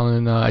town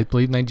in, I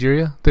believe,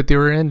 Nigeria that they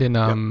were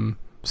in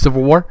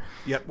Civil War.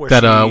 Yep, where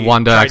that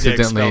Wanda tried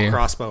accidentally to expel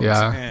crossbones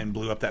and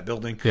blew up that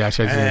building. Yeah,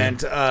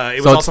 and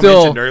it was also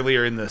mentioned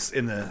earlier in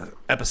the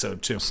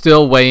episode too.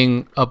 Still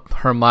weighing up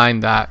her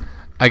mind that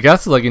I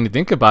guess like when you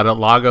think about it,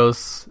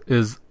 Lagos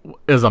is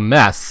a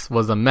mess,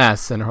 was a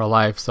mess in her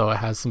life, so it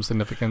has some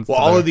significance. Well,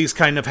 all of these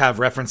kind of have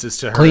references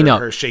to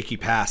her shaky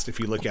past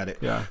if you look at it.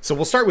 Yeah. So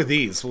we'll start with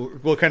these.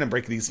 We'll kind of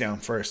break these down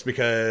first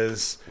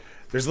because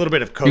there's a little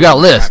bit of code. You got a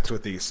list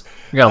with these.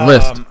 You got a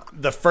list.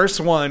 The first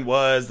one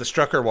was the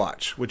Strucker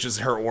watch, which is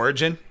her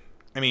origin.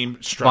 I mean,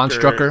 Von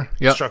Strucker.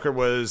 Yep. Strucker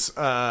was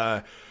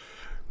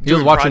he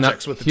was watching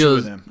that with the two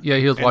of them. Yeah,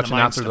 he was watching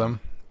after them.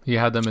 He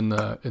had them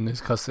in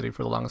his custody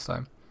for the longest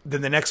time.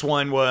 Then the next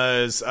one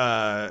was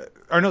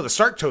the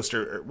Stark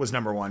toaster was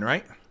number one,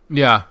 right?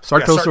 Yeah,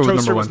 Stark toaster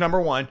was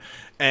number one,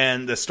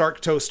 and the Stark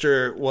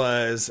toaster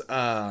was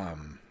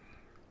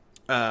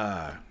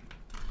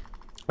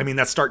I mean,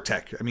 that's Stark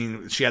tech. I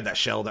mean, she had that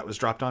shell that was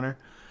dropped on her.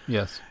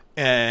 Yes.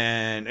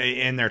 And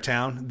in their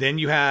town. Then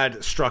you had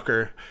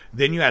Strucker.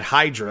 Then you had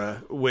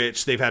Hydra,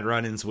 which they've had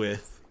run-ins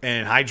with.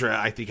 And Hydra,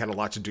 I think, had a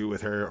lot to do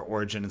with her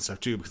origin and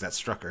stuff, too, because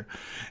that's Strucker.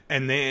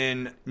 And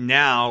then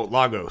now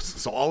Lagos.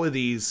 So all of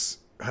these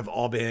have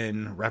all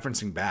been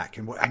referencing back.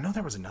 And I know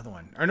there was another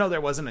one. Or no,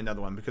 there wasn't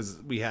another one because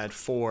we had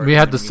four. We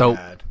had the soap.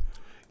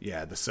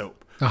 The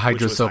soap. The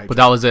Hydra soap. Hydra. But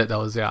that was it. That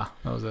was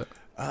it.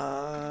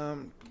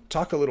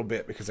 Talk a little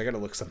bit because I got to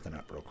look something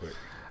up real quick.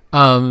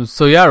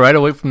 So yeah, right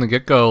away from the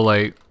get-go,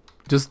 like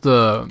just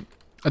at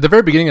the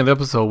very beginning of the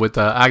episode with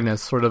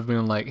Agnes sort of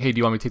being like, "Hey, do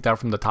you want me to take that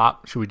from the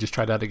top? Should we just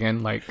try that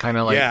again?" Like kind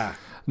of like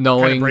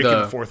knowing kind of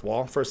breaking the fourth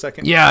wall for a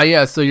second.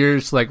 Yeah. So you're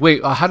just like,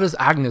 wait, how does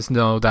Agnes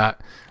know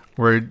that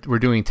we're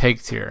doing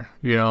takes here?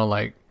 You know,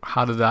 like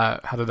how did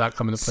that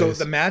come into place? So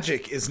the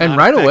magic is and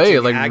right away,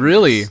 like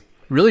Agnes.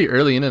 Really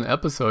early in an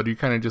episode, you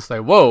kind of just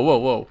like,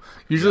 whoa.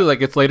 Usually, like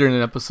it's later in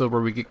an episode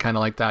where we get kind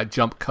of like that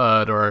jump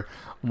cut or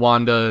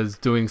Wanda is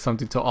doing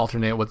something to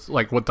alternate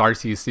what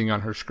Darcy is seeing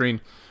on her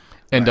screen,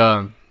 and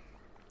and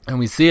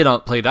we see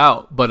it played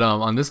out. But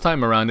on this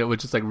time around, it was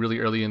just like really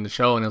early in the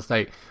show, and it's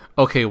like,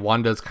 okay,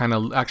 Wanda's kind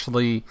of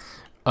actually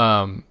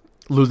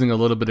losing a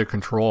little bit of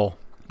control.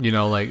 You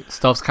know, like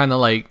stuff's kind of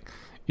like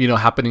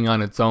happening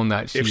on its own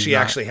that if she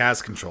actually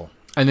has control.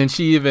 And then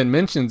she even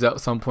mentions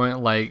at some point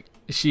like.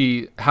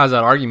 She has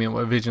that argument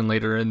with Vision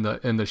later in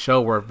the show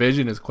where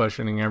Vision is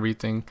questioning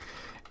everything,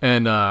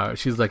 and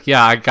she's like,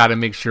 "Yeah, I got to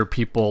make sure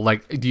people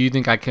like. Do you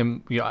think I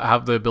can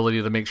have the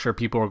ability to make sure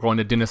people are going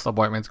to dentist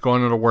appointments,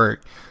 going to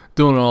work,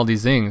 doing all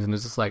these things?" And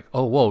it's just like,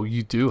 "Oh, whoa,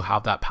 you do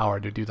have that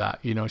power to do that."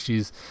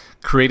 She's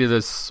created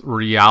this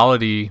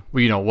reality.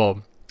 We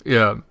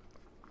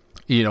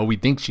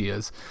think she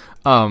is.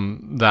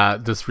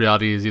 That this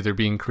reality is either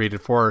being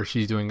created for her, or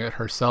she's doing it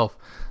herself.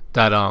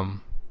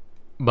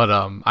 But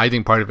I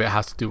think part of it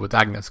has to do with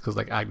Agnes because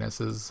like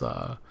Agnes is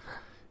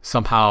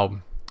somehow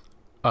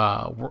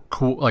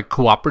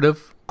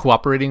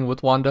cooperating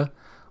with Wanda,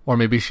 or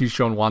maybe she's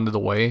shown Wanda the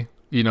way.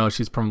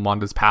 She's from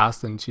Wanda's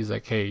past, and she's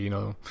like, hey,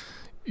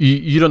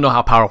 you don't know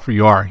how powerful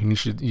you are, and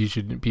you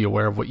should be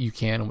aware of what you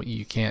can and what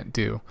you can't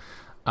do.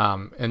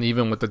 And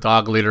even with the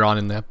dog later on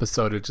in the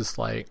episode, it's just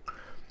like,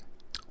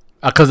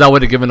 because that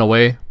would have given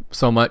away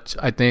so much,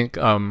 I think,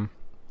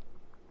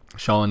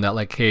 showing that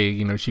like,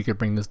 hey, she could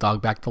bring this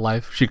dog back to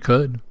life. She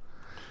could,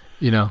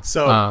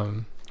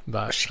 So,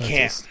 but she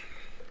can't.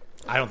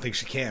 I don't think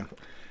she can.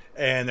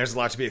 And there's a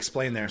lot to be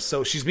explained there.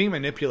 So she's being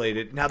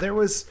manipulated. Now there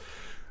was,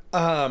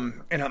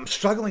 and I'm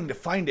struggling to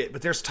find it,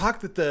 but there's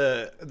talk that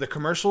the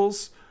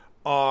commercials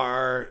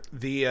are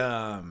they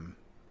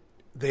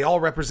all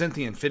represent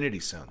the Infinity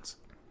Stones.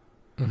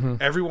 Mm-hmm.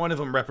 Every one of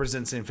them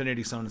represents the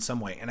Infinity Stone in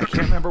some way. And I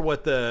can't remember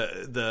what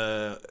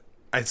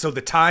so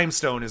the Time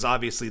Stone is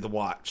obviously the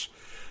watch.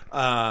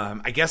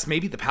 I guess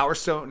maybe the Power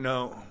Stone.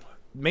 No,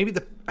 maybe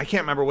I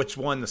can't remember which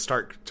one the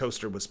Stark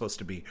toaster was supposed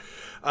to be.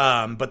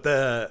 But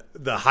the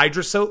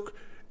Hydra Soak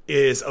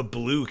is a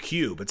blue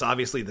cube. It's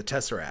obviously the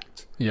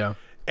Tesseract. Yeah.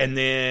 And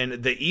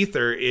then the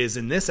Ether is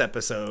in this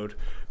episode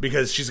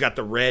because she's got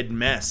the red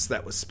mess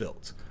that was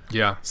spilt.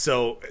 Yeah.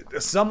 So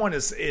someone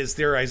is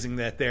theorizing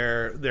that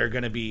they're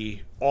going to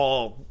be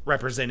all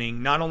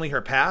representing not only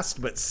her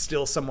past, but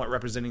still somewhat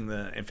representing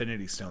the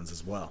Infinity Stones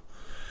as well.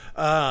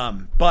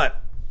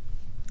 But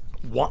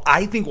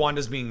I think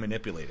Wanda's being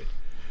manipulated.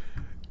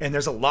 And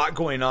there's a lot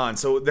going on.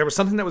 So there was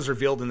something that was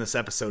revealed in this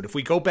episode. If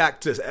we go back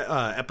to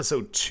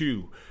episode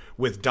 2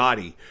 with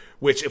Dottie,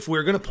 which if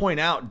we're going to point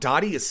out,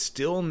 Dottie is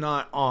still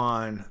not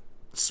on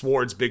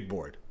SWORD's big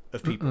board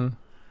of people. Mm-mm.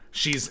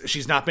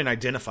 She's not been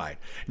identified.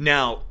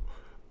 Now,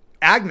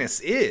 Agnes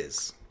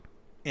is.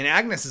 And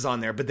Agnes is on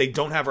there, but they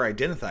don't have her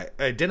identified.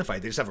 They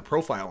just have a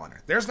profile on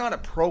her. There's not a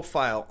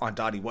profile on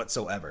Dottie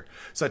whatsoever.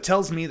 So it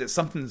tells me that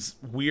something's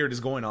weird is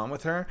going on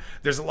with her.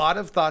 There's a lot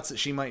of thoughts that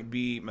she might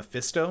be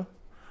Mephisto.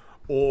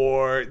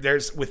 Or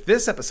with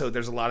this episode,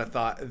 there's a lot of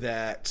thought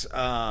that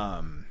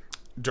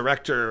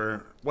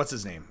director, what's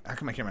his name? How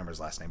come I can't remember his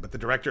last name? But the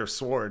director of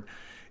SWORD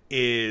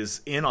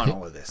is in on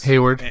all of this.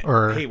 Hayward,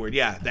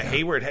 yeah.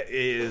 Hayward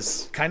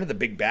is kind of the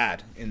big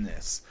bad in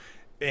this.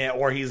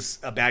 Or he's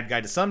a bad guy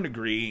to some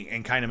degree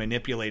and kind of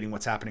manipulating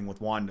what's happening with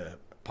Wanda,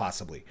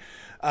 possibly.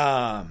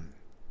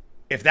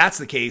 If that's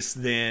the case,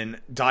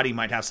 then Dottie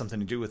might have something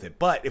to do with it.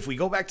 But if we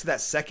go back to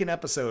that second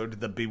episode,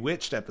 the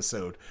Bewitched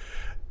episode,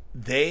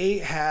 they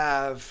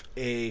have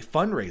a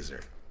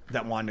fundraiser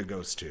that Wanda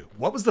goes to.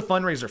 What was the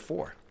fundraiser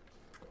for?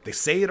 They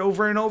say it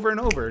over and over and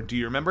over. Do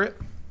you remember it?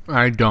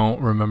 I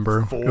don't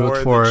remember. For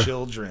the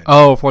children.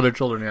 Oh, for the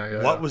children,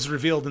 yeah. What was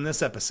revealed in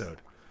this episode?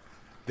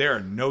 There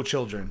are no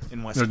children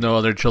in Westview. There's no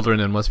other children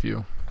in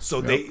Westview.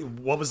 So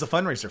what was the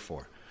fundraiser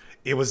for?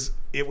 It was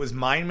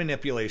mind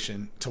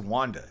manipulation to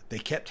Wanda. They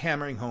kept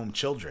hammering home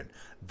children.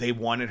 They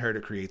wanted her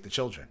to create the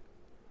children.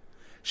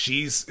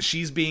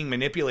 She's being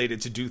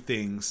manipulated to do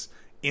things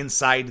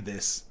inside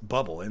this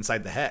bubble,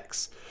 inside the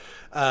hex.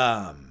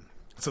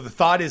 So the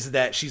thought is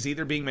that she's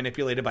either being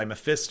manipulated by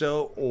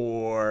Mephisto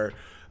or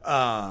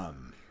Dormammu,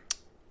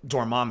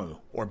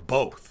 or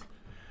both.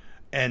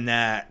 And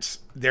that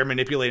they're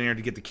manipulating her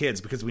to get the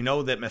kids, because we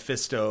know that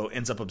Mephisto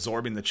ends up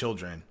absorbing the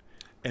children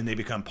and they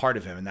become part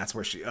of him. And that's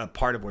where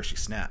part of where she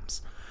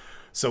snaps.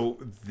 So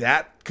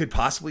that could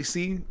possibly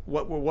see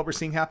what we're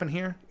seeing happen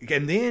here.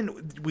 And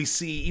then we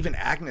see even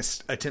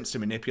Agnes attempts to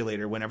manipulate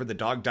her whenever the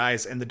dog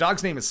dies. And the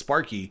dog's name is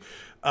Sparky.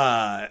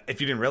 If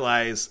you didn't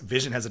realize,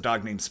 Vision has a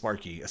dog named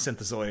Sparky, a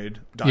synthezoid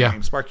dog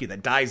named Sparky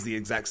that dies the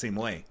exact same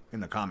way in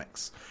the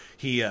comics.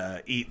 He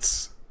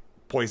eats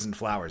poisoned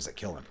flowers that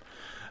kill him.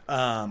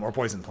 Or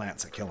poison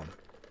plants that kill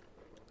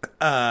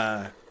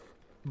him.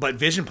 But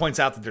Vision points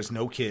out that there's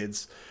no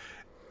kids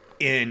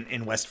in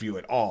Westview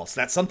at all. So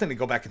that's something to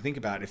go back and think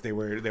about if they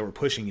were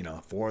pushing,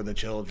 for the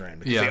children.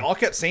 Because they all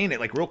kept saying it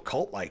like real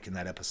cult-like in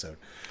that episode.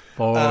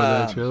 For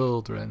the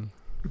children.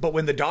 But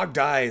when the dog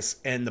dies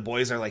and the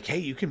boys are like, hey,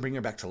 you can bring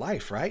her back to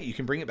life, right? You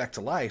can bring it back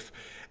to life.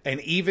 And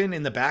even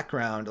in the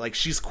background, like,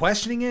 she's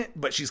questioning it,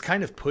 but she's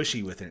kind of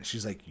pushy with it.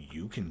 She's like,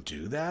 you can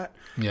do that?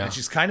 Yeah. And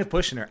she's kind of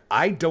pushing her.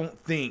 I don't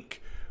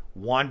think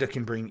Wanda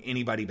can bring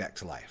anybody back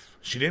to life.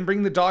 She didn't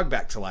bring the dog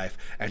back to life,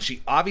 and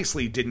she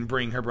obviously didn't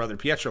bring her brother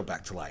Pietro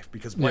back to life,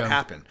 because what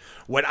happened?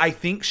 What I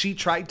think she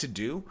tried to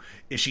do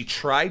is she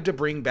tried to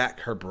bring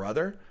back her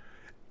brother,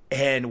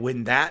 and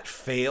when that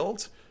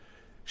failed,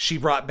 she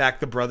brought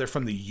back the brother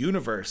from the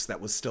universe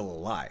that was still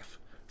alive.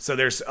 So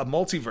there's a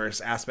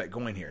multiverse aspect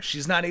going here.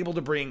 She's not able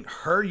to bring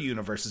her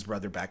universe's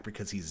brother back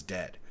because he's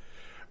dead,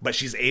 but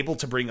she's able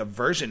to bring a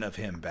version of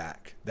him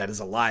back that is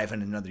alive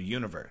in another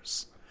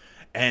universe.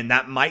 And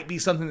that might be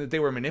something that they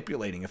were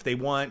manipulating. If they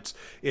want,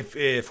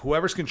 if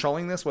whoever's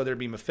controlling this, whether it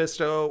be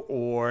Mephisto,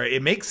 or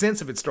it makes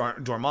sense if it's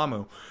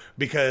Dormammu,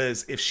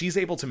 because if she's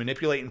able to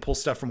manipulate and pull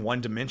stuff from one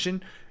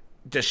dimension,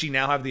 does she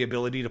now have the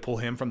ability to pull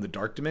him from the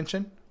dark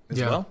dimension as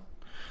well?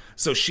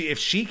 So if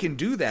she can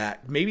do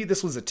that, maybe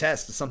this was a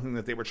test of something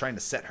that they were trying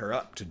to set her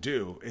up to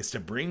do, is to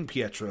bring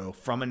Pietro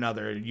from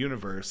another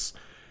universe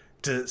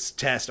to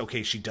test,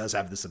 okay, she does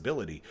have this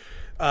ability.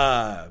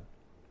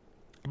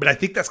 But I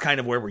think that's kind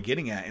of where we're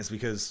getting at, is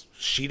because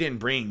she didn't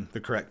bring the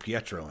correct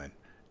Pietro in.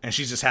 and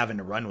she's just having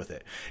to run with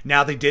it.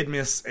 Now, they did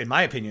miss, in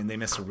my opinion, they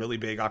missed a really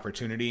big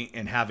opportunity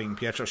in having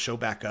Pietro show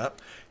back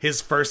up.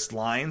 His first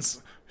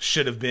lines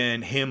should have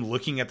been him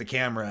looking at the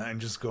camera and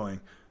just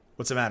going,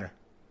 "What's the matter?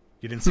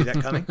 You didn't see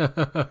that coming?"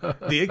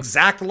 The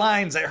exact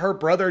lines that her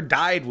brother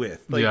died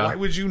with. Like, why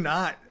would you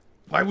not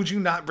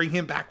bring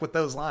him back with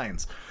those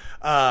lines?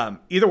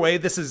 Either way,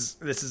 this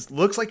is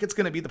looks like it's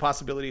going to be the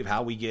possibility of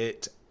how we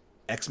get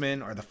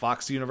X-Men or the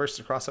Fox universe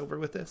to cross over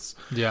with this.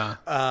 Yeah.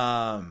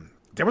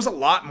 There was a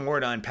lot more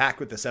to unpack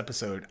with this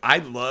episode. I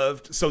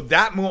loved, so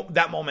that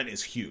moment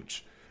is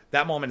huge.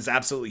 That moment is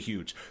absolutely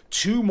huge.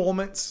 Two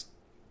moments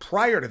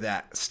prior to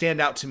that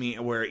stand out to me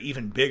were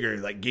even bigger,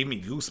 like gave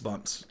me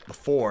goosebumps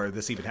before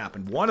this even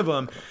happened. One of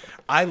them,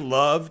 I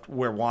loved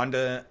where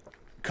Wanda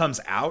comes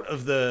out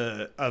of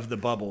the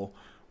bubble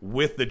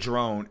with the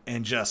drone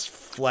and just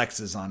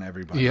flexes on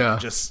everybody. Yeah.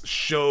 Just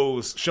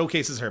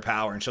showcases her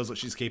power and shows what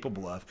she's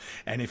capable of.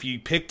 And if you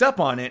picked up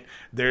on it,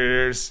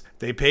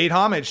 they paid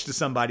homage to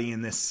somebody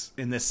in this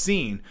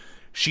scene.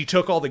 She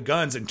took all the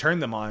guns and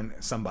turned them on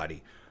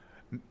somebody.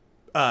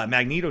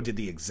 Magneto did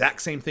the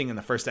exact same thing in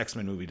the first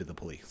X-Men movie to the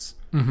police.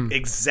 Mm-hmm.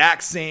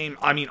 Exact same,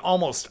 I mean,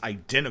 almost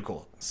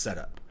identical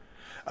setup.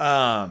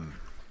 And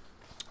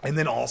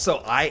then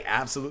also, I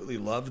absolutely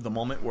loved the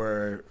moment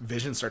where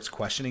Vision starts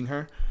questioning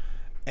her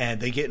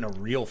and they get in a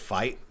real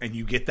fight, and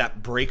you get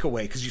that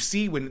breakaway. Because you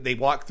see when they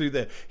walk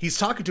through he's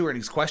talking to her and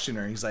he's questioning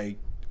her. He's like,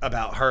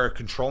 about her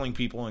controlling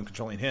people and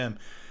controlling him.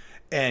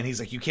 And he's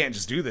like, "You can't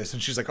just do this."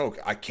 And she's like, "Oh,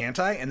 can't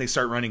I?" And they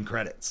start running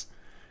credits.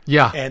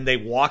 Yeah. And they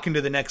walk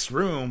into the next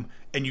room,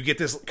 and you get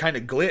this kind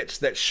of glitch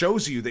that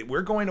shows you that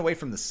we're going away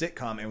from the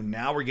sitcom, and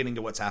now we're getting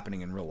to what's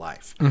happening in real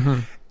life.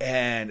 Mm-hmm.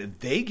 And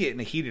they get in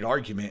a heated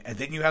argument, and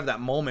then you have that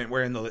moment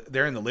where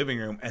they're in the living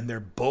room, and they're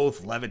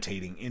both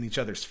levitating in each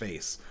other's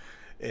face.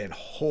 And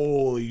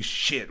holy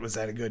shit, was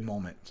that a good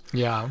moment.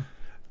 Yeah.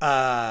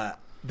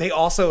 They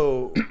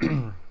also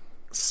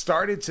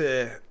started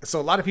to... So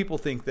a lot of people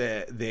think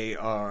that they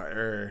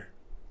are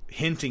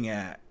hinting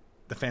at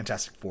the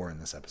Fantastic Four in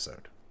this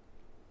episode.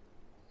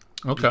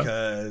 Okay.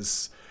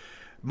 Because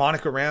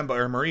Monica Rambeau,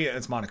 or Maria,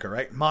 it's Monica,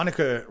 right?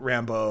 Monica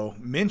Rambeau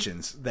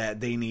mentions that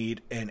they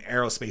need an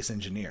aerospace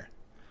engineer.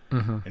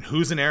 Mm-hmm. And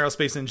who's an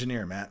aerospace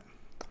engineer, Matt?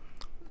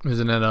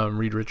 Isn't it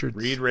Reed Richards?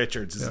 Reed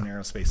Richards is an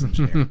aerospace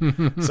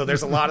engineer. So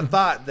there's a lot of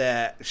thought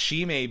that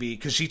she may be,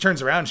 because she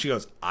turns around and she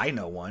goes, "I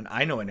know one.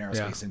 I know an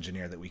aerospace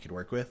engineer that we could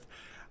work with."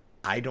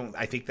 I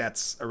think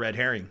that's a red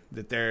herring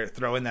that they're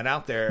throwing that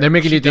out there. They're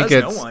making you think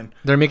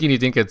they're making you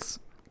think it's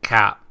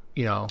Cap,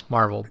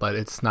 Marvel, but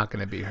it's not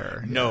going to be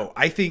her. No,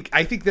 I think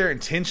they're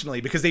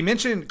intentionally, because they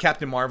mentioned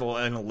Captain Marvel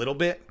in a little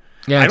bit.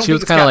 Yeah, and she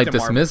was kind of like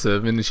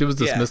dismissive, and she was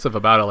dismissive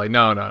about it. Like,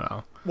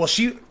 no. Well,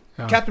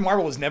 Captain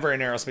Marvel was never an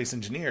aerospace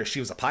engineer. She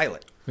was a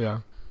pilot.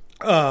 Yeah.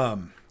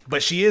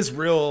 But she is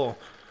real.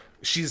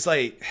 She's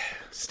like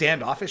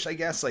standoffish, I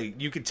guess. Like,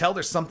 you could tell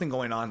there's something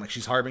going on. Like,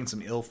 she's harboring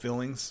some ill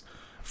feelings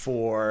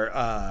for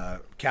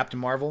Captain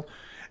Marvel.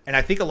 And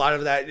I think a lot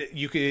of that,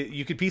 you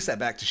could piece that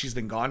back to she's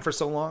been gone for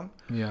so long.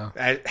 Yeah.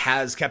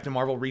 Has Captain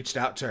Marvel reached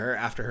out to her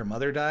after her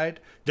mother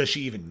died? Does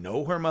she even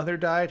know her mother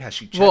died? Has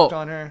she checked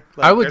on her?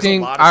 Like, I would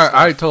think,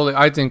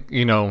 I think,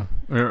 and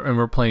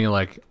we're playing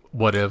like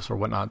what ifs or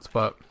whatnots,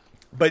 but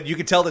you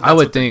could tell that's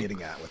what they're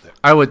getting at with it.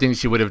 I would think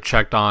she would have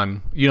checked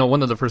on,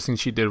 one of the first things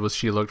she did was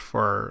she looked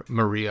for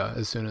Maria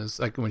as soon as,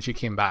 like, when she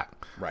came back.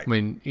 Right.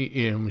 When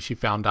she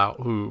found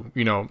out when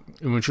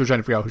she was trying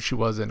to figure out who she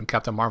was in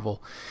Captain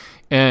Marvel.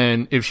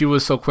 And if she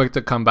was so quick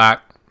to come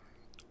back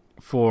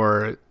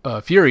for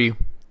Fury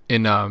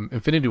in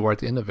Infinity War at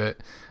the end of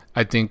it,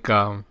 I think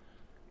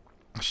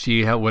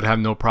she would have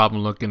no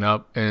problem looking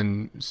up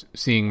and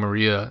seeing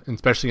Maria,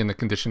 especially in the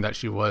condition that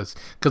she was.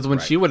 Because when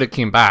she would have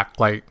came back,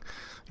 like,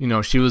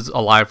 she was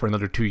alive for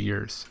another 2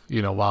 years,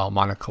 while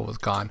Monica was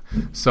gone.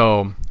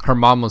 So her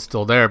mom was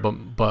still there,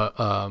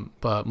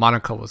 but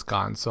Monica was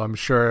gone. So I'm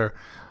sure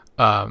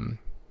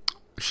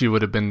she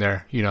would have been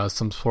there,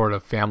 some sort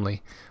of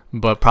family.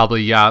 But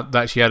probably,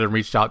 that she hadn't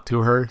reached out to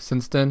her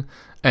since then.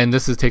 And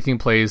this is taking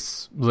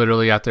place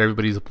literally after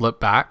everybody's blipped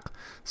back.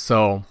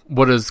 So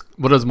what does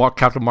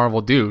Captain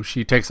Marvel do?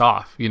 She takes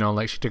off, she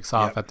takes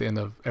off at the end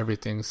of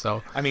everything.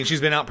 So I mean,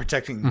 she's been out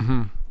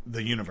protecting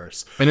the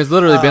universe, and it's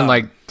literally been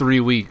like 3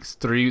 weeks,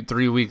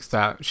 three weeks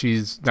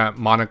that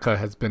Monica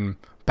has been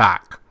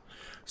back.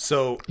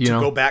 So to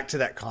go back to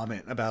that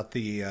comment about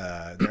the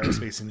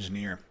aerospace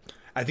engineer,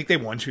 I think they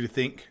want you to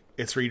think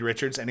it's Reed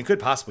Richards, and it could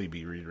possibly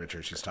be Reed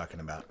Richards she's talking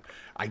about.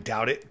 I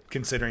doubt it,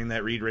 considering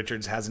that Reed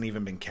Richards hasn't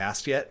even been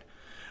cast yet.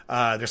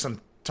 There's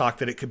some talk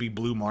that it could be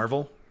Blue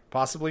Marvel,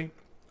 possibly.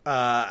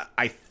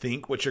 I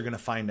think what you're going to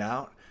find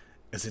out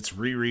is it's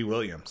Riri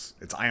Williams.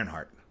 It's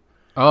Ironheart.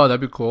 Oh,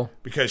 that'd be cool.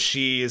 Because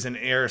she is an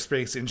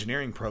aerospace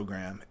engineering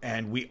program,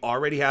 and we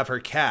already have her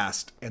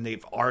cast, and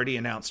they've already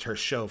announced her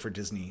show for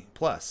Disney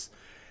Plus.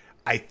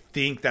 I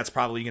think that's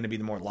probably going to be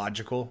the more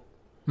logical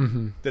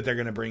that they're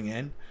going to bring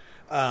in.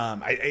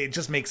 It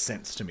just makes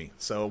sense to me.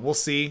 So we'll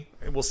see.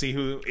 We'll see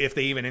if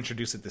they even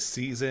introduce it this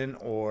season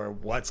or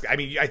what's. I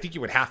mean, I think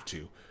you would have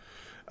to.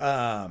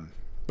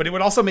 But it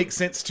would also make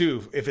sense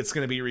too if it's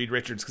going to be Reed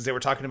Richards, because they were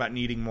talking about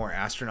needing more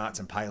astronauts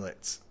and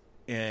pilots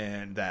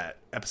in that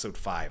episode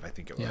 5, I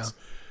think it was. Yeah.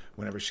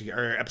 Whenever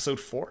or episode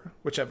 4,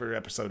 whichever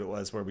episode it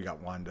was, where we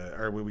got Wanda,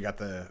 or where we got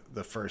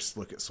the first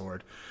look at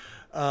Sword.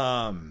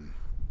 God,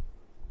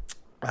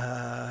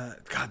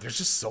 there's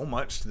just so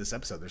much to this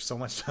episode. There's so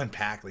much to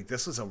unpack. Like,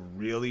 this was a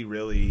really,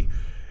 really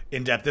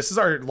in-depth. This is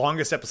our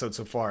longest episode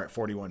so far at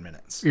 41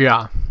 minutes.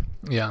 Yeah.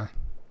 It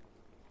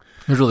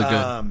was really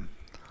good.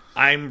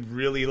 I'm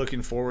really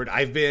looking forward.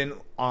 I've been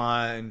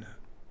on,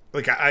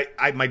 like,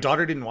 I my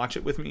daughter didn't watch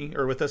it with me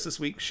or with us this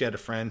week. She had a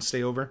friend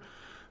stay over.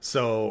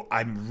 So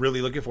I'm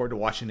really looking forward to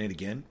watching it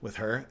again with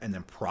her, and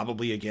then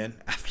probably again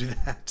after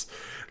that.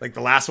 Like,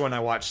 the last one I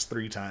watched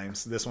 3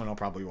 times. This one I'll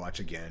probably watch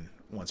again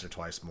once or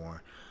twice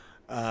more.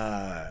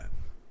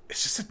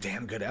 It's just a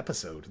damn good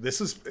episode.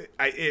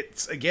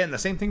 It's again the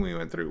same thing we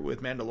went through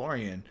with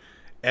Mandalorian.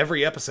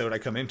 Every episode I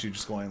come into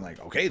just going like,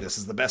 okay, this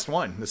is the best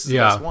one. This is the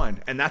best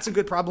one, and that's a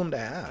good problem to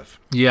have.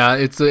 Yeah,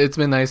 it's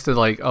been nice to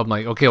like, I'm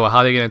like, okay, well, how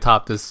are they going to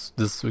top this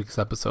week's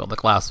episode,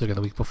 like last week or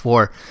the week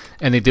before?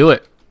 And they do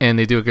it, and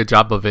they do a good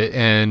job of it.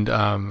 And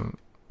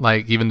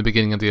like, even the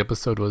beginning of the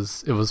episode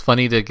was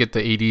funny to get the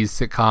 80s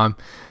sitcom.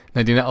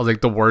 And I think that was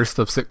like the worst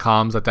of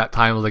sitcoms at that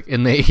time, was like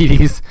in the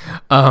 80s.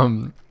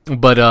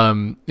 But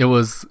it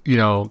was, you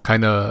know,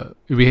 kind of,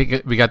 we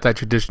got that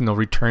traditional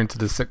return to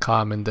the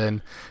sitcom, and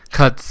then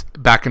cuts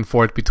back and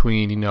forth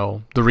between, you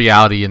know, the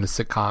reality and the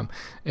sitcom,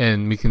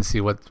 and we can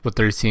see what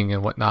they're seeing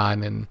and whatnot,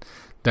 and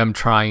them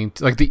trying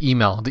to, like, the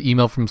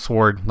email from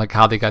Sword, like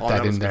how they got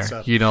that in there,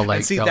 stuff. You know,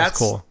 like, see, that's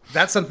cool.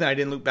 That's something I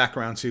didn't loop back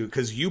around to,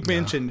 because you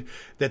mentioned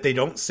that they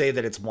don't say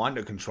that it's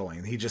Wanda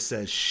controlling. He just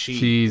says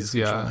she's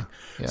controlling.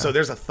 Yeah. So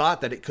there's a thought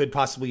that it could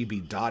possibly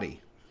be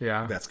Dottie.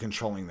 Yeah, that's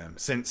controlling them,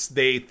 since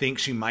they think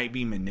she might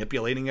be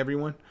manipulating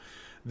everyone.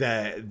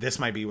 That this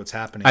might be what's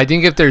happening. I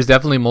think if there's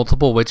definitely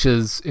multiple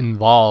witches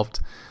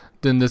involved,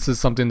 then this is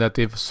something that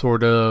they've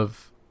sort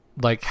of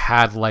like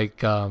had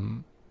like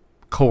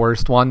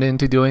coerced Wanda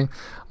into doing.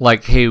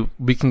 Like, hey,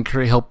 we can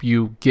help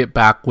you get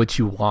back what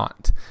you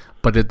want,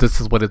 but this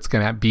is what it's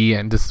gonna be,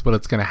 and this is what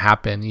it's gonna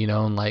happen. You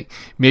know, and like,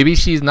 maybe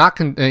she's not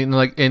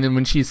and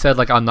when she said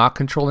like, I'm not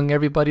controlling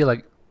everybody,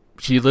 like,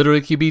 she literally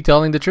could be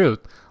telling the truth.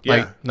 Yeah.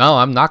 Like, no,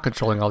 I'm not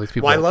controlling all these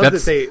people. Well, I love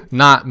that's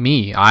not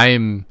me.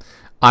 I'm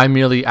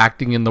merely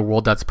acting in the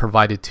world that's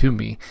provided to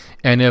me.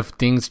 And if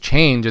things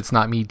change, it's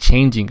not me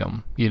changing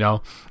them, you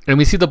know? And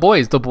we see the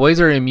boys. The boys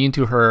are immune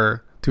to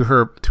her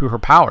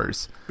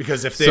powers.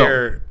 Because if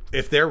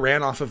they're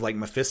ran off of like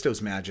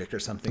Mephisto's magic or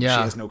something, she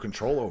has no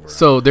control over them.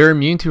 So they're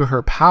immune to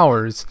her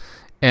powers,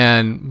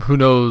 and who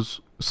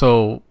knows?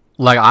 So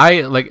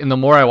and the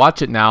more I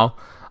watch it now,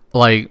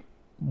 like,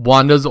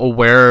 Wanda's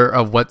aware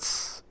of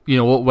what's, you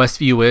know, what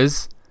Westview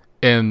is,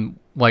 and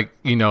like,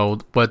 you know,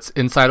 what's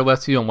inside of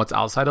Westview and what's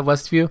outside of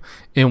Westview,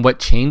 and what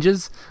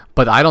changes.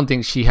 But I don't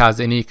think she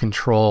has any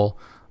control,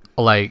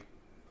 like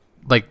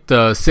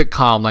the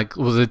sitcom, like,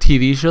 was a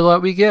TV show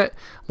that we get.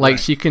 Like, right.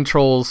 She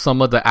controls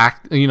some of the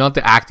not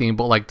the acting,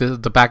 but like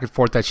the back and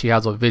forth that she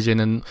has with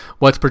Vision and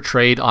what's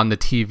portrayed on the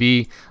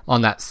TV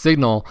on that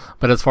signal.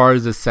 But as far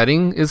as the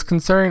setting is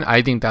concerned,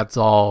 I think that's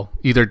all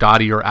either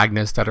Dottie or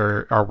Agnes that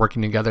are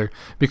working together,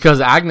 because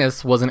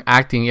Agnes wasn't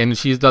acting, and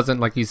she doesn't,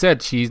 like you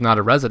said, she's not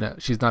a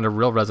resident. She's not a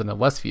real resident of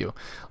Westview.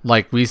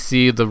 Like, we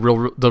see the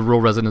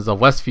real residents of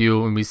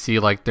Westview, and we see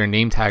like their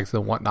name tags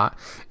and whatnot.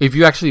 If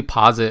you actually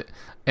pause it,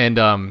 and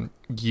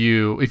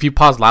if you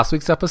pause last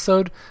week's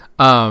episode,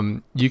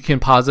 you can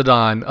pause it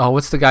on,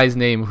 what's the guy's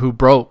name who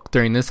broke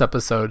during this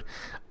episode?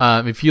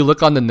 If you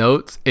look on the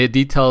notes, it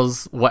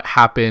details what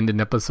happened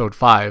in episode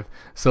 5.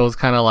 So it's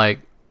kind of like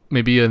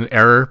maybe an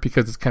error,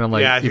 because it's kind of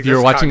like, if you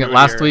were watching it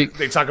last week,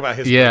 they talk about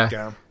his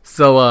breakdown.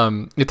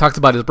 So it talks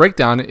about his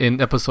breakdown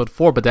in episode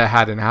 4, but that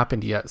hadn't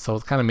happened yet. So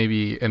it's kind of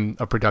maybe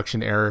a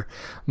production error.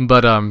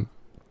 But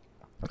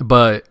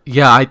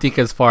yeah, I think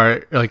as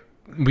far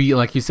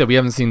like you said, we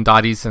haven't seen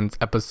Dottie since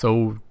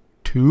episode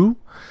 2.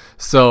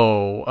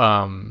 So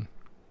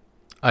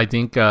I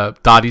think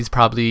Dottie's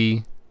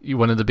probably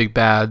one of the big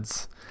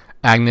bads.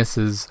 Agnes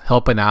is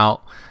helping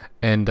out,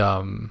 and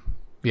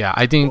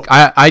I think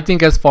I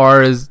think as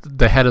far as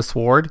the head of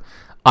Sword,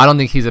 I don't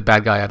think he's a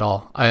bad guy at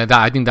all.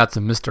 I think that's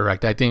a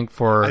misdirect. I think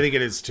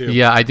it is too.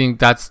 Yeah, I think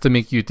that's to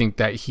make you think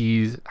that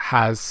he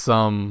has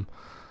some.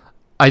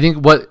 I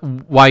think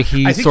why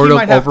he's sort he of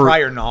might have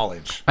prior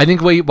knowledge. I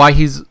think what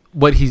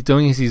he's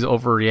doing is he's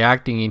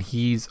overreacting, and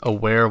he's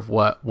aware of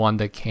what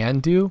Wanda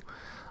can do.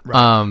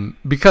 Right.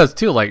 Because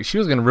too, like, she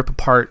was gonna rip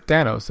apart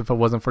Thanos if it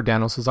wasn't for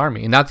Thanos'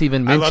 army, and that's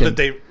even mentioned. I love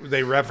that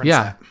they reference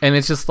that. And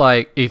it's just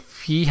like,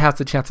 if he has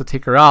the chance to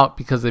take her out,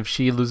 because if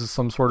she loses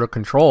some sort of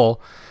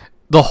control,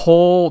 the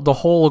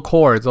whole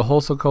Accords, the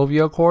whole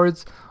Sokovia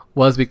Accords,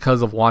 was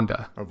because of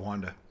Wanda.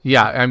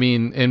 Yeah, I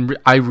mean, and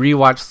I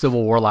rewatched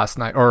Civil War last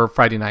night, or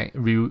Friday night.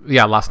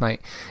 Last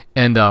night,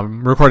 and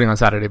recording on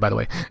Saturday, by the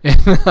way.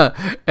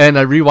 And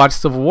I rewatched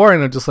Civil War,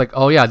 and I'm just like,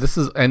 oh yeah, this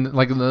is, and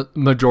like the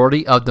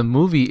majority of the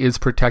movie is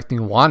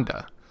protecting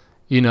Wanda.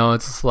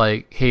 It's just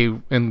like, hey,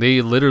 and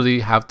they literally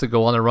have to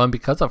go on a run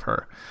because of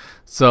her.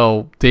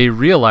 So they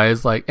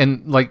realize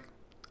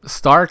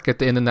Stark at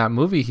the end of that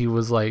movie, he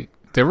was like,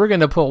 they were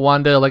going to put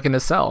Wanda like in a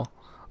cell.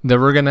 They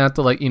were going to have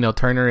to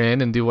turn her in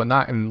and do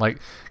whatnot. And like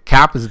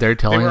Cap is there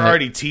telling they were her,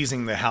 already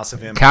teasing the House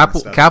of M.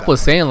 Cap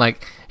was saying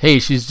like, hey,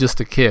 she's just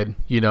a kid.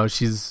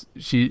 She's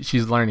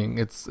learning.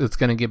 It's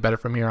going to get better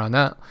from here on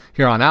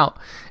out.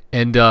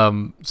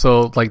 And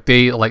so like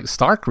they like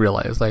Stark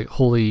realized like,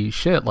 holy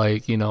shit,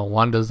 like,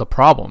 Wanda's a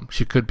problem.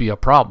 She could be a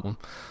problem.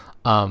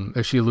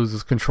 If she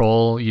loses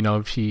control,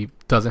 if she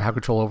doesn't have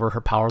control over her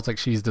powers like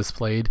she's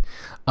displayed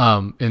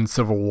in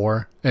Civil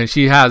War, and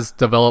she has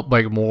developed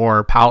like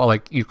more power,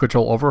 like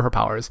control over her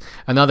powers,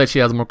 and now that she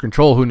has more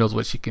control, who knows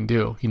what she can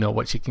do,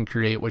 what she can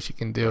create, what she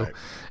can do. Right.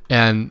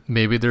 And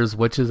maybe there's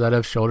witches that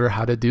have showed her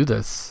how to do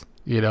this,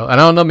 and I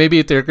don't know, maybe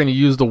if they're going to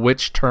use the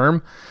witch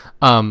term,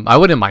 I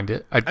wouldn't mind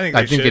it. I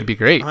think it'd be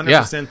great.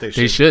 100%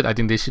 they should. I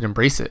think they should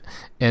embrace it.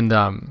 And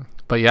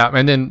but yeah,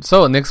 and then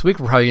so next week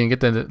we're probably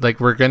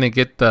gonna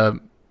get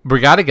we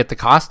gotta get the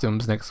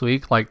costumes next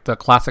week, like the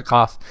classic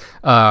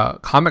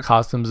comic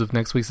costumes of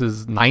next week's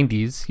is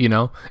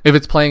 90s. If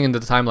it's playing in the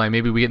timeline,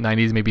 maybe we get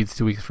 90s, maybe it's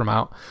 2 weeks from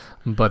out.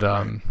 But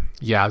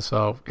yeah,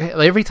 so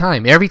every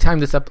time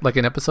this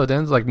an episode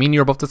ends, like me and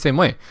you are both the same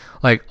way.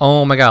 Like,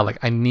 oh my god, like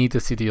I need to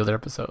see the other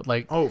episode.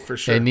 Like, oh for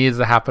sure, it needs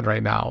to happen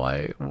right now.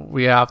 Like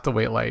we have to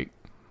wait like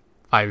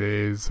 5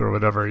 days or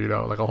whatever,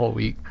 like a whole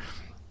week.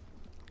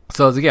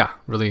 So yeah,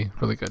 really,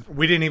 really good.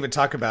 We didn't even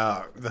talk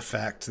about the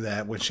fact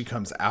that when she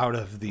comes out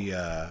of the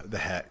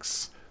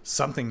hex,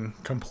 something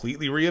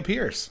completely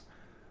reappears.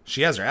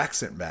 She has her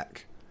accent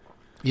back.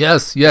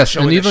 Yes,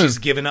 and even she's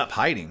given up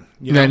hiding.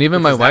 And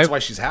even my wife, that's why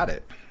she's had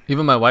it.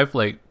 Even my wife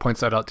like points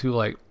that out too.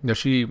 Like,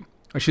 she's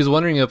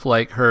wondering if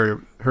like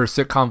her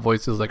sitcom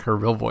voice is like her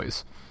real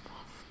voice.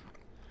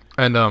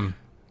 And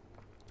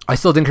I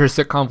still think her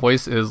sitcom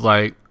voice is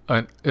like.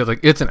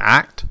 It's an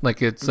act,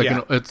 like it's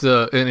like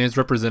it's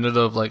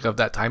representative like of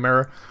that time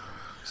era.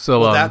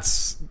 So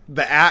that's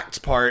the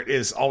act part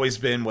is always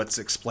been what's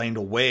explained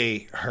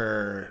away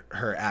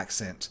her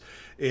accent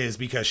is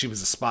because she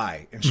was a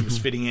spy and she was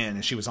fitting in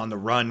and she was on the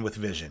run with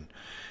Vision,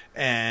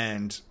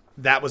 and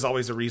that was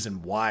always the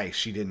reason why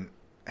she didn't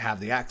have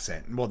the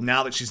accent. Well,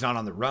 now that she's not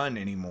on the run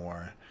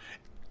anymore,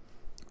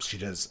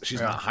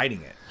 she's not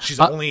hiding it. She's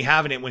only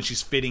having it when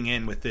she's fitting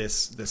in with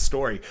this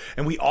story.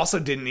 And we also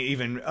didn't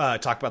even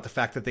talk about the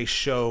fact that they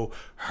show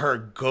her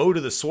go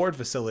to the sword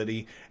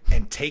facility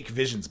and take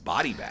Vision's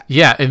body back.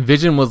 Yeah, and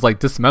Vision was like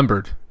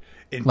dismembered.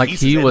 In like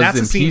pieces. He and was that's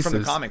in a scene pieces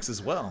from the comics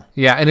as well.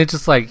 Yeah, and it's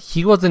just like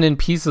he wasn't in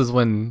pieces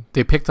when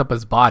they picked up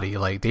his body.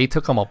 Like they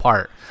took him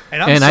apart.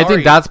 And I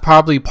think that's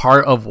probably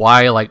part of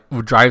why like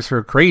what drives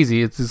her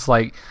crazy. It's just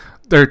like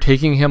they're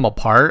taking him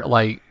apart,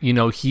 like,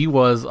 he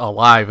was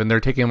alive and they're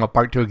taking him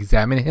apart to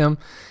examine him,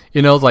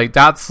 like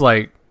that's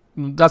some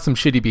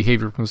shitty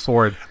behavior from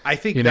Sword. I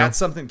think that's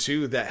something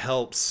too that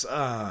helps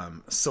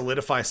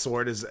solidify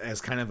Sword as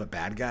kind of a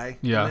bad guy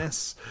in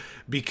this,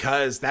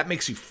 because that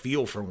makes you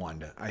feel for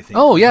Wanda, I think.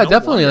 Oh yeah,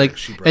 definitely. Like,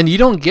 and you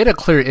don't get a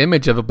clear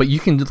image of it, but you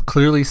can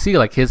clearly see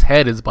like his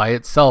head is by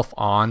itself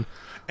on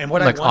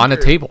on a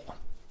table.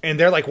 And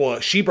they're like,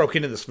 well, she broke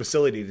into this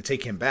facility to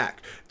take him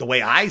back. The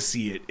way I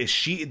see it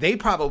is they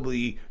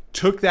probably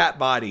took that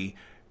body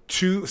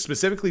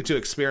specifically to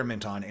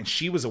experiment on, and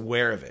she was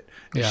aware of it.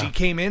 And she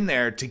came in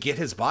there to get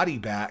his body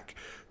back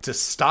to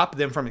stop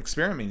them from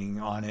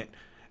experimenting on it,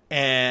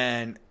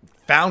 and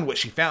found what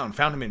she found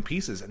him in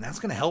pieces, and that's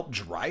going to help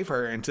drive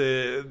her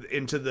into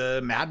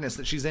the madness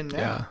that she's in now.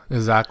 Yeah,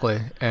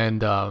 exactly.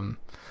 And I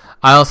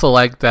also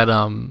like that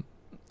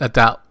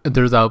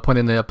there's a point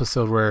in the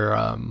episode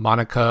where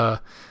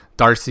Monica,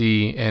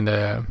 Darcy, and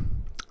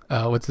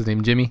what's his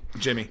name, Jimmy.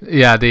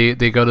 Yeah, they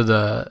go to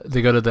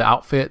the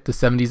outfit, the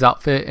 70s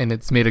outfit, and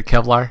it's made of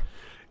Kevlar.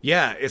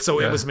 Yeah, it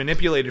was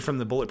manipulated from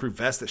the bulletproof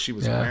vest that she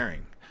was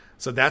wearing.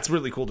 So that's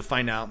really cool to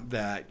find out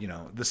that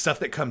the stuff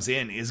that comes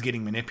in is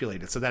getting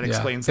manipulated. So that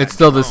explains that. It's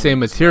still the same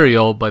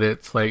material, but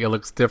it's like it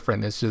looks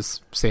different. It's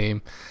just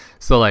same.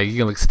 So like you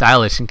can look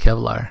stylish in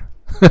Kevlar.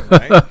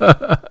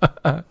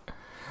 Right.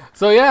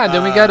 So yeah,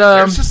 then we got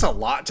there's just a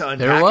lot to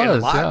unpack and a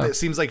lot that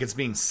seems like it's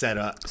being set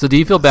up. So do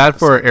you feel bad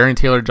for Aaron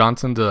Taylor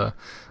Johnson, the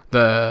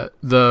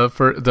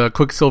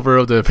Quicksilver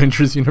of the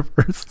Avengers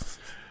universe?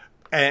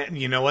 And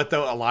you know what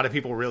though, a lot of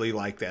people really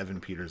like the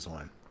Evan Peters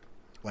one,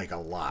 like a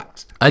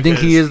lot. I think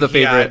he is the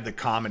favorite. The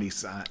comedy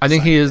side. I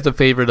think he is the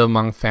favorite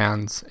among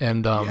fans,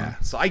 and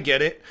so I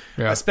get it,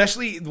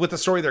 especially with the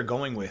story they're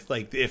going with.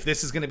 Like if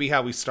this is going to be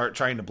how we start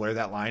trying to blur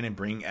that line and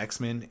bring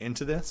X-Men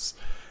into this.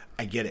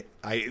 I get it.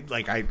 I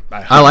like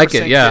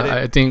it. Yeah,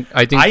 I think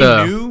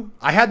I knew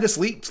I had this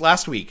leaked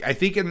last week. I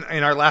think in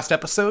our last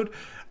episode,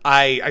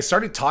 I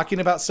started talking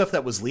about stuff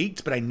that was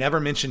leaked, but I never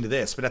mentioned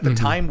this. But at the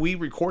time we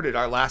recorded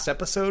our last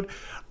episode,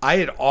 I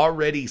had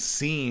already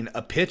seen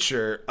a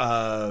picture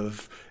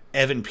of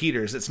Evan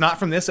Peters. It's not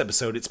from this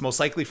episode. It's most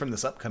likely from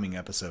this upcoming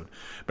episode.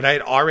 But I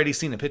had already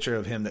seen a picture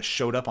of him that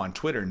showed up on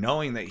Twitter,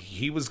 knowing that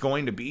he was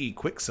going to be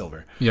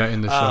Quicksilver. Yeah,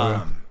 in the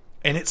show.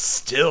 And it's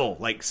still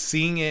like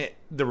seeing it,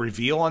 the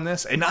reveal on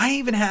this. And I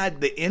even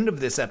had the end of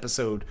this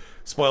episode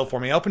spoiled for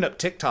me. I opened up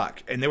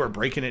TikTok and they were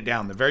breaking it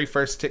down. The very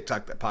first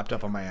TikTok that popped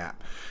up on my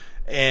app.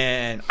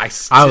 And I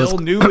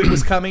knew it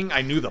was coming.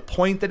 I knew the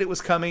point that it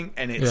was coming.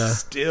 And it's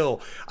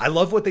still, I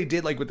love what they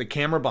did, like with the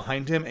camera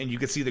behind him and you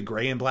could see the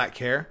gray and black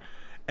hair.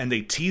 And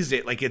they teased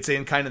it like it's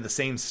in kind of the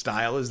same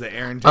style as the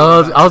Aaron.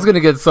 I was gonna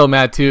get so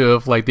mad too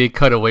if like they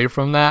cut away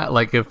from that.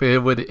 Like if it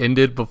would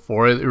ended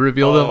before it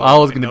revealed him, I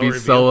was gonna be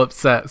so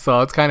upset. So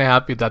I was kind of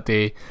happy that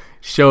they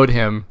showed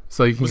him,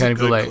 so you can kind of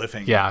be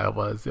like, yeah, it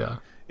was, yeah.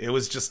 It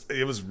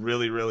was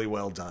really, really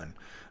well done.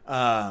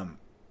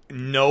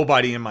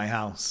 Nobody in my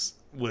house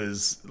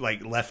was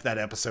like left that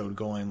episode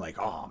going like,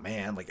 oh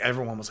man, like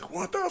everyone was like,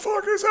 what the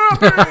fuck is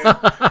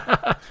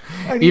happening?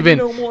 I need to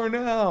know more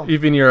now.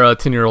 Even your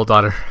 10-year-old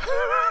daughter.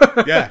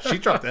 Yeah, she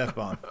dropped the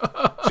F-bomb.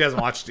 She hasn't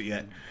watched it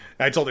yet.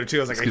 I told her too. I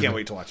was like, I can't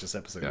wait to watch this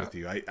episode with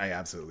you. I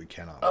absolutely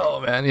cannot.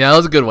 Oh man, yeah, it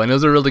was a good one. It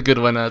was a really good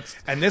one.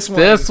 And this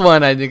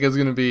one I think is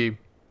going to be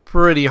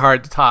pretty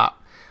hard to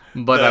top.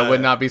 But I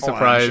would not be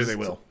surprised. I'm sure they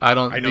will. I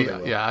know they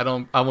will. Yeah,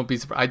 I won't be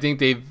surprised. I think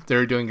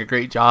they're doing a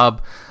great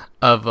job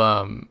of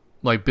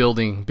like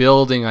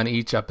building on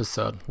each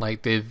episode.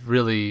 Like they've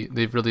really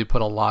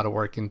put a lot of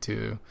work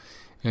into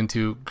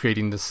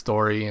creating this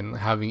story and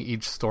having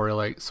each story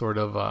like sort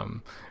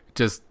of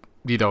just,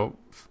 you know,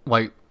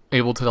 like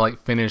able to like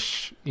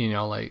finish, you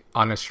know, like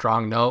on a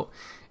strong note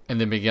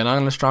and then begin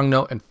on a strong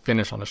note and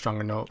finish on a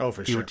stronger note. Oh,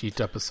 for sure. Each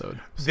episode.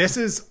 So. This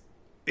is,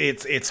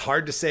 it's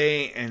hard to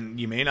say, and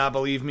you may not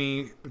believe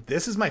me.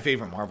 This is my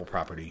favorite Marvel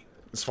property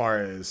as far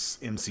as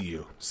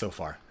MCU so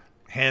far.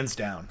 Hands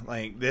down.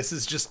 Like this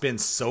has just been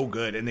so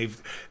good, and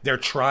they're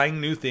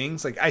trying new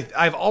things. Like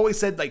I've always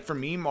said, like for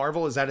me,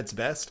 Marvel is at its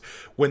best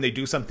when they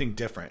do something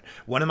different.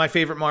 One of my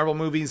favorite Marvel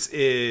movies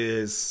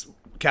is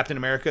Captain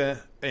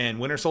America and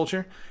Winter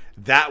Soldier.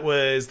 That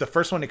was the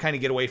first one to kind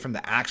of get away from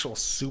the actual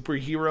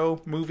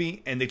superhero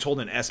movie, and they told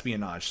an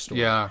espionage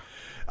story. Yeah.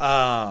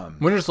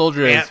 Winter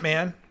Soldier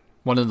Ant-Man,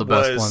 one of the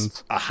best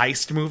ones. A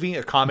heist movie,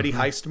 a comedy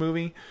heist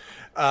movie.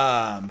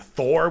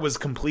 Thor was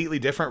completely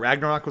different.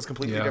 Ragnarok was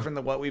completely different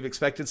than what we've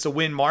expected. So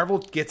when Marvel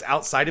gets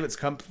outside of its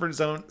comfort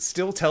zone,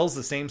 still tells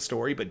the same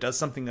story, but does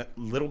something a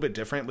little bit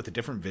different with a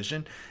different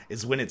vision,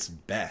 is when it's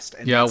best.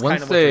 And that's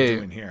kind of what they're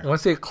doing here.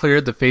 Once they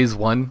cleared the Phase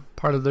 1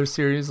 part of their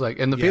series, like,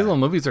 and the Phase 1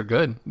 movies are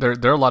good.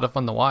 They're a lot of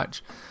fun to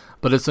watch.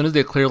 But as soon as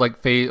they clear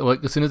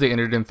as soon as they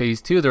entered in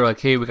Phase 2, they're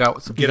like, hey, we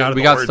got stuff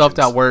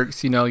that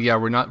works. You know,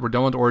 we're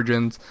done with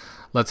Origins.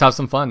 Let's have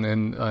some fun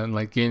and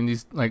like getting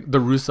these, like the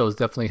Russos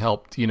definitely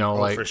helped, you know,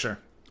 like for sure,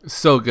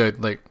 so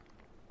good. Like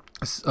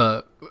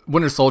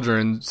Winter Soldier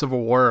and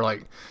Civil War are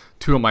like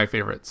two of my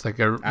favorites. Like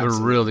they're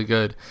really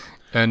good.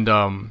 And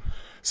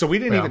so we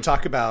didn't even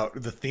talk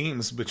about the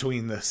themes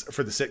between this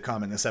for the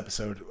sitcom in this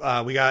episode.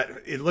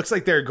 It looks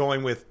like they're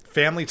going with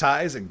family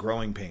ties and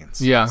growing pains.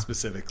 Yeah,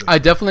 specifically. I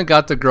definitely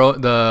got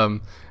the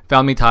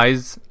family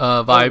ties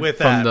vibe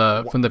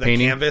from the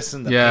painting, canvas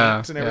and the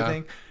paint and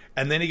everything. Yeah.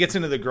 And then he gets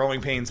into the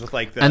growing pains with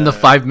like the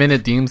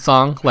 5-minute theme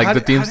song, like the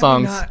theme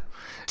songs.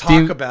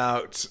 Talk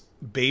about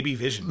Baby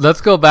Vision.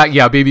 Let's go back.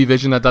 Yeah, Baby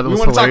Vision. I thought it was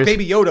hilarious. We want to talk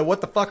Baby Yoda.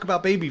 What the fuck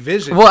about Baby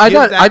Vision? Well, I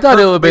thought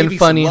it would have been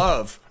funny.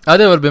 I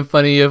thought it would have been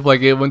funny if like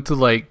it went to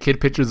like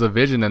kid pictures of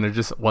Vision and there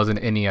just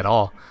wasn't any at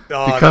all.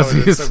 Because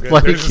he's so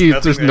like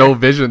there's no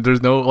Vision.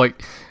 There's no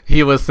like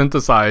he was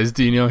synthesized.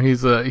 You know,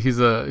 he's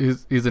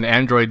an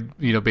android.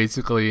 You know,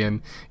 basically,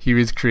 and he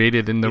was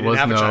created and there was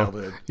no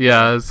childhood.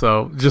 Yeah.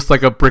 So just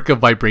like a brick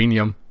of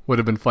vibranium would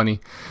have been funny.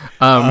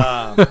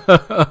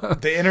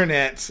 The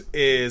internet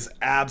is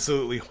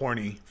absolutely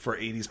horny for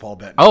 80s Paul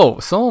Bettany. Oh,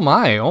 so am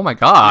I. Oh my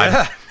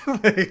god.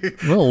 Yeah.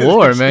 Oh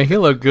Lord, man, he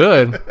looked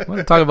good. I want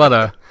to talk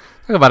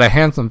about a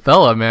handsome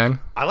fella, man.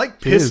 I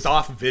like pissed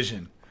off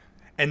Vision.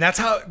 And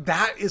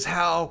that is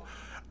how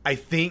I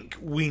think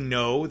we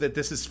know that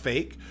this is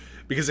fake.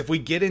 Because if we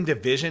get into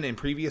Vision in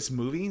previous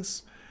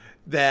movies,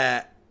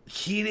 that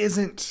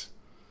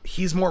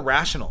he's more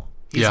rational.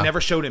 He's never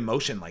showed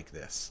emotion like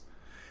this.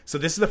 So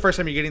this is the first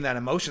time you're getting that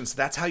emotion. So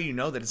that's how you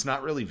know that it's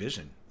not really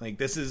Vision. Like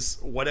this is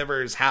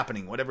whatever is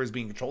happening, whatever is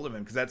being controlled of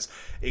him, because that's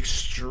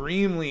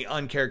extremely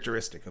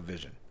uncharacteristic of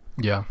Vision.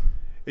 Yeah.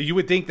 You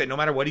would think that no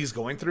matter what he's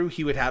going through,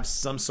 he would have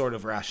some sort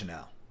of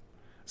rationale.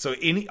 So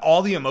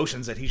all the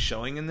emotions that he's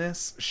showing in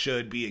this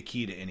should be a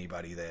key to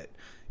anybody that,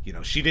 you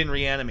know, she didn't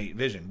reanimate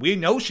Vision. We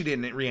know she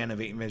didn't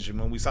reanimate Vision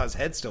when we saw his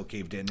head still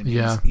caved in,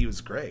 and he was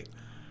great.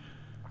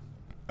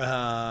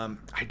 I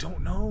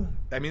don't know.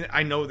 I mean,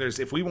 I know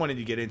if we wanted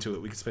to get into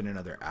it, we could spend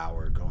another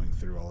hour going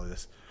through all of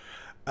this.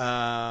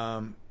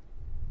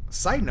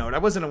 Side note, I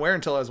wasn't aware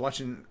until I was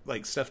watching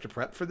like stuff to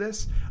prep for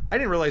this. I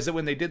didn't realize that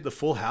when they did the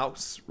Full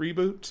House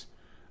reboot,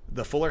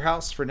 the Fuller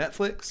House for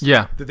Netflix,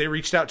 that they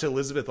reached out to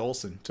Elizabeth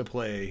Olsen to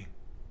play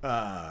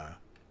the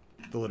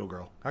little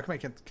girl. How come I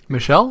can't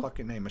Michelle?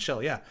 Fucking name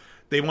Michelle. Yeah,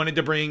 they wanted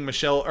to bring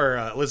Michelle or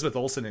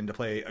Elizabeth in to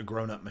play a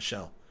grown-up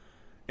Michelle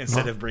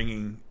instead of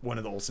bringing one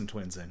of the Olsen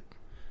twins in.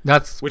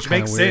 Which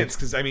makes weird. sense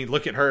because I mean,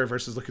 look at her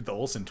versus look at the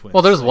Olsen twins.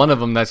 Well, there's one of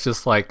them that's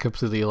just like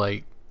completely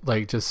like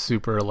like just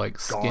super like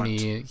skinny.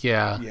 Gaunt.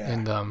 Yeah. Yeah.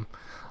 And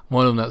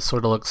one of them that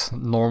sort of looks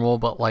normal,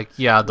 but like,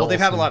 yeah. Well, they've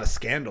had a lot of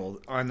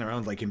scandal on their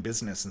own, like in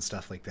business and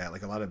stuff like that.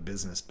 Like a lot of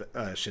business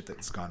shit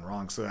that's gone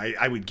wrong. So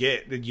I would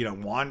get,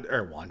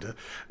 Wanda,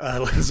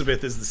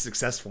 Elizabeth is the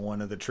successful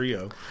one of the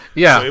trio.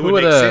 Yeah, so it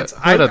would make sense.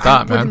 I would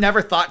have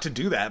never thought to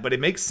do that, but it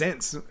makes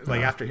sense.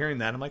 Like after hearing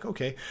that, I'm like,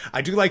 okay.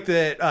 I do like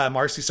that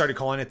Marcy started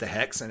calling it the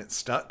Hex and it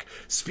stuck.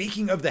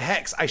 Speaking of the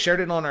Hex, I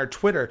shared it on our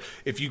Twitter.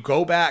 If you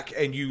go back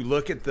and you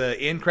look at the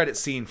end credit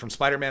scene from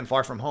Spider-Man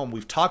Far From Home,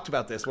 we've talked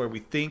about this where we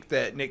think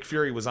that Nick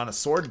Fury was on a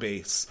sword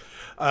base,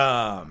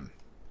 on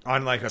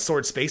like a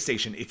sword space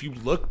station. If you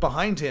look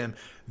behind him,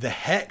 the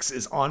Hex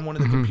is on one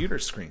of the computer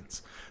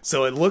screens.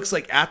 So it looks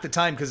like at the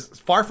time, because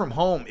Far From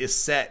Home is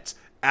set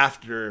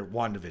after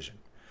WandaVision.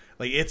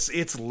 Like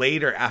it's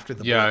later after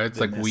the book it's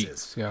like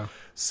weeks. Yeah.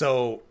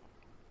 So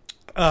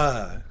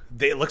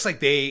it looks like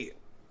they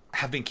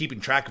have been keeping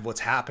track of what's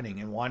happening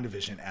in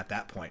WandaVision at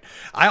that point.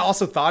 I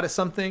also thought of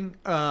something.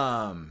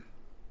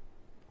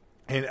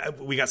 And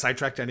we got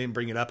sidetracked. I didn't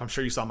bring it up. I'm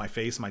sure you saw my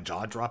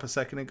jaw drop a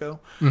second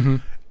ago. Mm-hmm.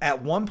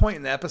 At one point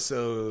in the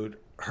episode,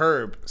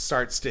 Herb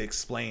starts to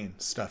explain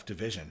stuff to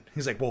Vision.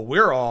 He's like, well,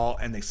 we're all,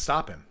 and they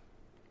stop him.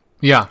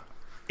 Yeah.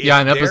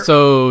 In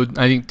episode,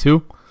 I think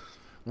 2.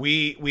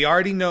 We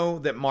already know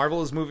that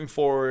Marvel is moving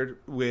forward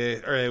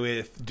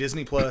with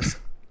Disney Plus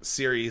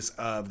series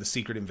of The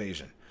Secret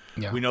Invasion.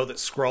 Yeah. We know that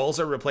Skrulls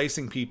are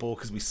replacing people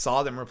because we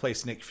saw them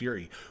replace Nick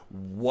Fury.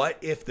 What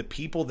if the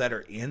people that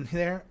are in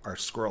there are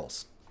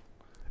Skrulls?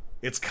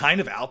 It's kind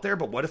of out there,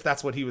 but what if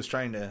that's what he was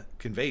trying to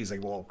convey? He's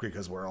like, well,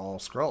 because we're all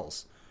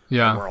Skrulls.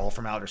 Yeah. We're all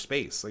from outer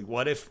space. Like,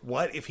 what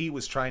if he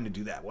was trying to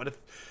do that? What if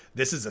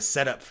this is a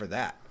setup for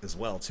that as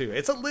well, too?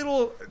 It's a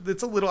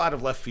little out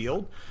of left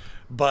field,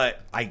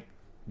 but I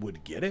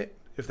would get it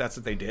if that's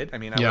what they did. I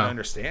mean, I would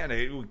understand.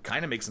 It would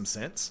kind of make some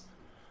sense.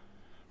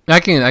 I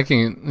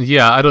can.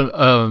 Yeah, I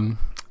don't,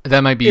 that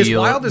might be. As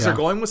wild as they're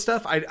going with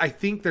stuff, I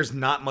think there's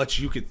not much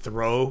you could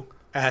throw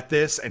at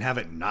this and have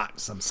it not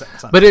some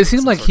but it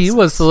seemed like he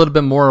was a little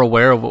bit more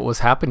aware of what was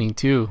happening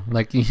too.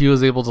 Like he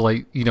was able to,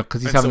 like,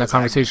 because he's having that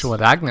conversation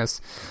with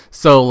Agnes.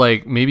 So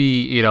like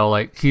maybe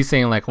like he's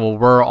saying like, well,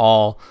 we're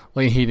all,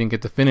 like, he didn't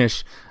get to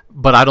finish,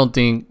 but I don't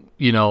think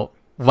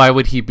why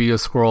would he be a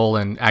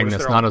Skrull and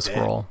Agnes not a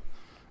Skrull?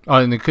 Oh,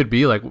 and it could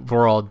be like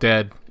we're all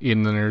dead,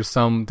 and then there's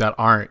some that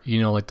aren't.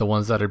 Like the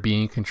ones that are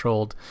being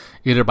controlled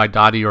either by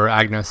Dottie or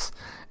Agnes.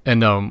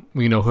 And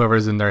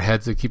whoever's in their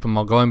heads to keep them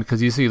all going,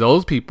 because you see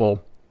those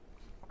people,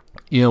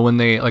 when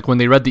they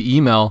read the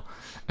email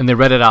and they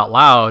read it out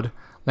loud,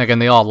 like,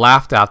 and they all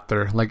laughed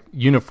after, like,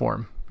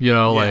 uniform,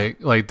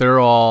 like they're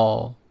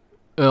all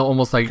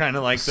almost like kind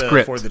of like script.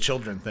 The For the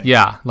Children thing.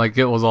 Yeah, like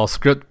it was all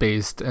script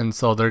based, and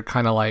so they're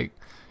kind of like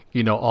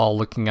all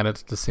looking at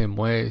it the same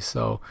way.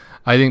 So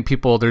I think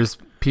there's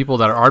people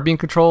that are being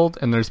controlled,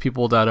 and there's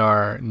people that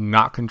are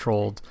not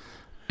controlled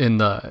in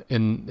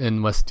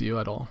Westview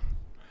at all.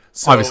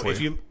 So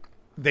obviously,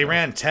 they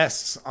ran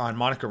tests on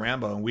Monica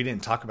Rambeau, and we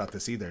didn't talk about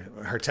this either.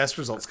 Her test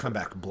results come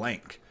back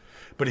blank.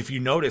 But if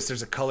you notice,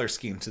 there's a color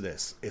scheme to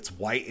this. It's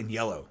white and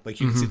yellow. Like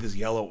you can see this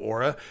yellow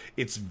aura.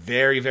 It's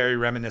very, very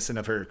reminiscent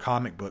of her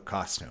comic book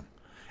costume.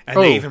 And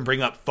they even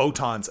bring up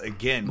photons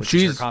again, which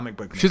is her comic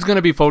book name. She's going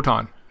to be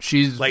Photon.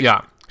 She's like,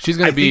 she's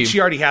going to be. I think she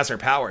already has her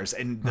powers,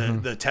 and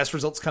the test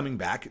results coming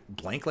back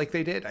blank like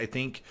they did. I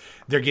think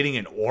they're getting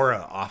an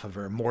aura off of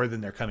her more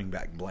than they're coming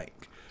back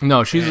blank.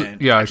 No, she's I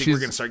think we're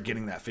gonna start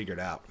getting that figured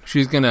out.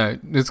 She's gonna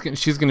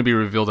be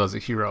revealed as a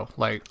hero.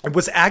 Like,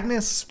 was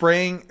Agnes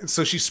spraying?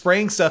 So she's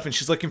spraying stuff, and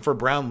she's looking for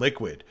brown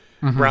liquor,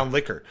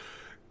 and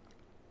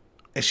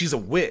she's a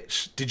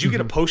witch. Did you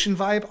get a potion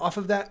vibe off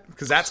of that?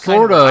 Because that's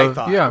sort of what I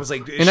thought. Yeah. I was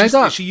like,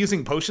 is she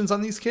using potions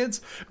on these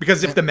kids?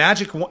 Because if the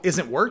magic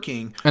isn't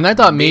working, and I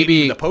thought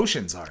maybe the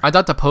potions are. I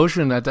thought the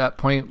potion at that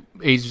point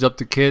aged up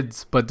the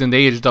kids, but then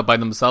they aged up by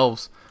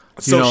themselves.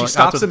 So she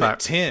stops them at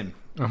 10.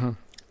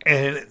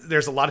 And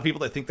there's a lot of people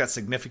that think that's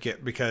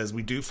significant because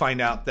we do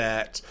find out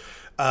that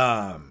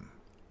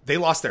they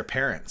lost their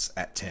parents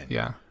at 10.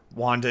 Yeah.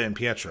 Wanda and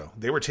Pietro.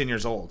 They were 10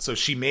 years old. So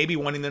she may be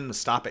wanting them to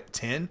stop at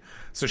 10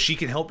 so she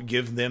can help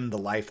give them the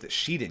life that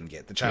she didn't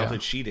get, the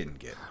childhood she didn't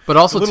get. But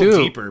also, it's a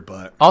little deeper,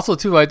 but also,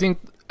 too, I think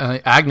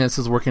Agnes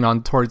is working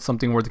on towards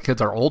something where the kids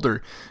are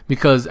older,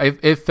 because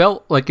it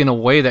felt like in a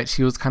way that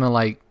she was kind of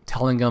like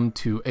telling them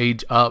to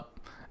age up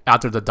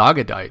after the dog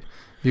had died.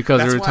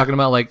 Because we were talking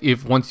about, like,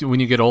 when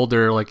you get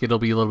older, like, it'll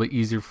be a little bit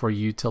easier for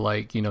you to,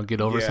 like,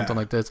 get over something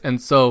like this. And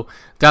so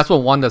that's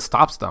what Wanda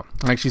stops them.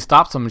 Like, she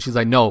stops them and she's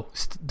like, no,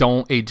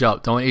 don't age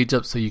up. Don't age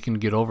up so you can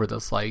get over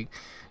this. Like,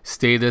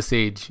 stay this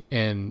age.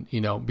 And,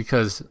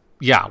 because,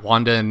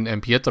 Wanda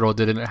and Pietro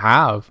didn't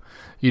have,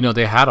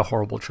 they had a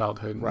horrible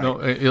childhood. Right.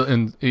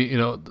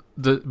 No,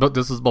 but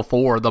this is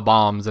before the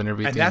bombs and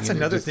everything. And that's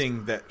another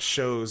thing that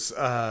shows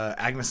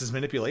Agnes's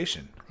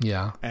manipulation.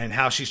 Yeah. And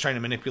how she's trying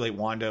to manipulate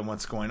Wanda and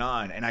what's going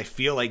on. And I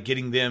feel like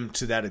getting them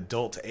to that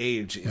adult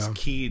age is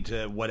key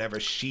to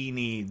whatever she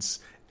needs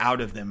out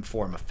of them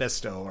for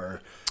Mephisto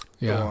or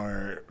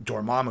or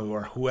Dormammu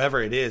or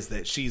whoever it is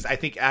that she's. I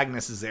think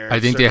Agnes is there. I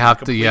think they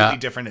have to. Yeah,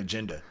 different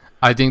agenda.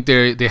 I think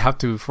they have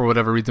to, for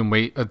whatever reason,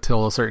 wait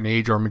until a certain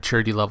age or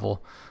maturity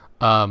level,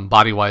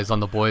 body wise, on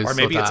the boys. Or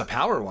maybe it's a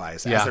power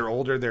wise. As they're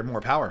older, they're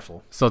more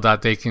powerful, so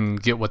that they can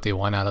get what they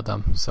want out of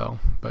them. So,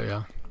 but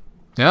yeah,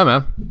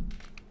 man.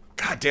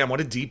 God damn, what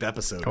a deep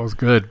episode. That was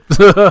good.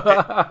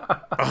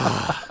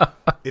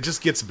 It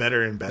just gets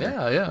better and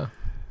better. Yeah.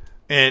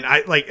 And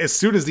I like as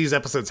soon as these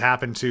episodes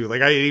happen too,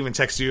 like I even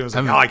texted you, I was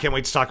like, I can't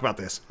wait to talk about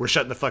this. We're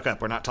shutting the fuck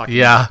up. We're not talking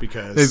about it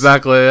because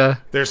exactly. Yeah.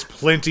 There's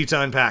plenty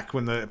to unpack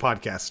when the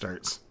podcast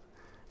starts.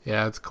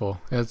 Yeah, it's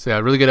cool. It's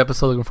a really good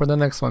episode. Looking for the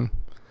next one.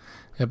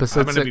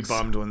 Episode 6. I'm gonna be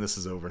bummed when this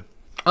is over.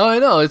 Oh, I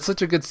know. It's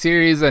such a good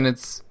series, and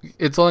it's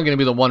only gonna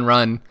be the one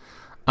run.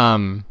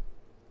 Well,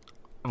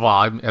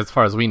 as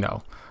far as we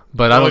know.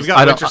 But we've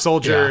got Winter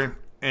Soldier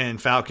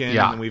and Falcon, and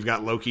then we've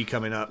got Loki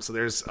coming up. So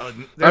there's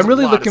I'm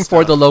really looking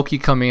forward to Loki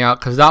coming out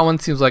because that one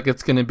seems like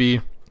it's going to be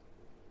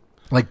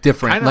like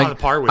different. Kinda like on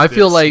par with I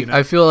feel this, like you know?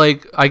 I feel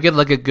like I get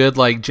like a good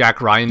like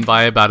Jack Ryan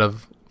vibe out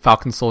of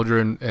Falcon Soldier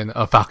and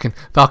Falcon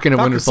and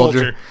Winter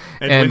Soldier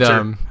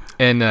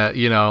and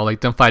you know,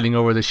 like them fighting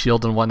over the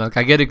shield and whatnot.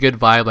 Like, I get a good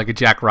vibe, like a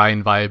Jack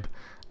Ryan vibe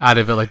out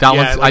of it. Like that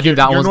one's. Like I think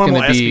that one's going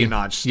to be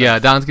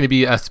that one's going to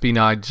be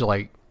espionage,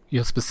 like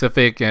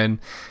specific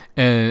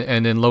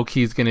and then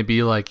Loki's gonna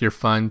be like your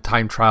fun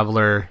time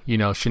traveler,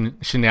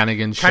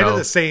 shenanigans show. Kind of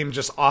the same,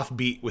 just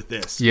offbeat with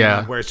this.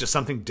 Where it's just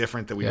something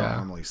different that we don't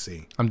normally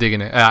see. I'm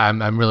digging it.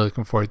 I'm really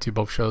looking forward to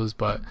both shows,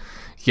 but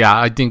yeah,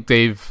 I think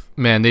they've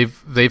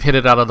hit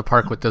it out of the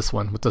park with this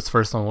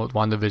first one with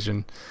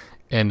WandaVision,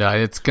 and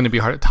it's gonna be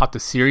hard to top the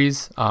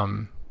series.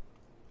 On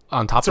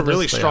top it's of a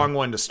really strong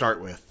one to start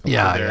with.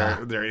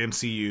 Their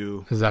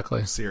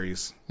MCU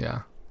series.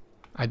 Yeah,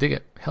 I dig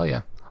it. Hell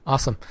yeah.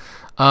 Awesome.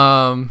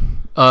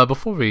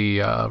 Before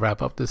we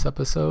wrap up this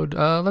episode,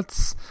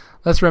 let's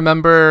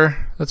remember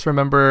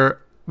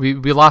we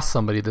lost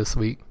somebody this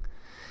week,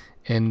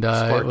 and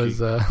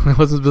it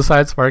wasn't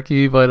besides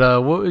Sparky,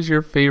 but what was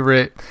your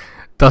favorite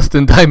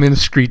Dustin Diamond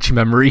Screech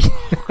memory?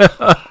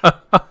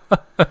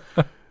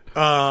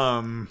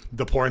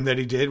 The porn that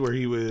he did where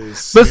he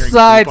was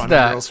besides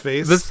that a girl's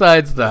face.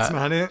 Besides that, that's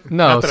not it.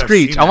 No, not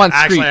Screech. I want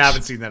Screech. Actually, I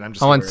haven't seen that.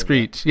 I want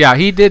Screech. Yeah,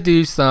 he did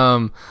do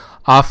some.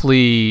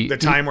 Awfully, the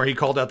time where he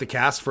called out the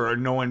cast for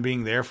no one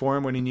being there for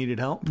him when he needed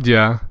help.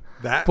 Yeah,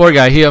 that poor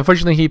guy.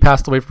 Unfortunately he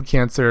passed away from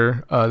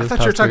cancer. I thought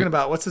you were talking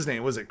about what's his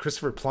name? Was it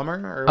Christopher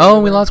Plummer?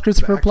 We lost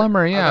Christopher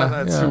Plummer. Yeah,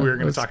 that's who we were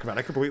going to talk about.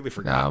 I completely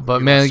forgot. No,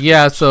 but man,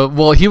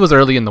 So he was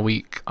early in the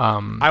week.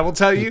 I will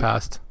tell you, he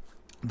passed.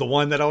 The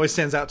one that always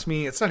stands out to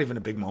me. It's not even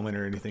a big moment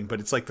or anything, but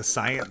it's like the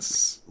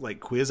science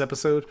quiz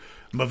episode.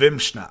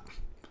 Mavimshnap.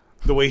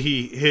 The way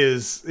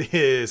his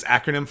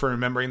acronym for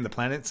remembering the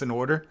planets in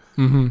order.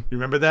 Mm-hmm. You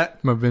remember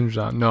that?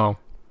 Mavimshnap. No.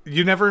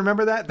 You never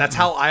remember that? That's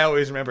how I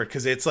always remember it,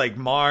 because it's like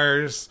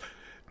Mars,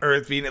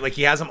 Earth, Venus. Like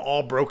he has them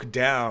all broken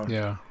down.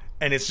 Yeah.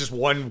 And it's just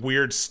one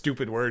weird,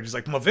 stupid word. He's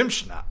like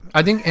Mavimshnap.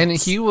 I think, and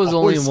he was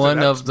only one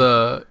of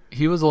the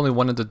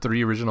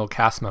 3 original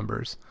cast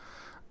members,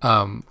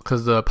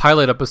 because the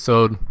pilot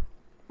episode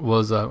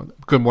was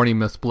Good Morning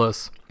Miss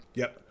Bliss.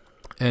 Yep.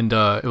 And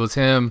it was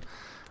him.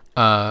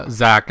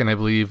 Zach and I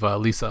believe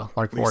Lisa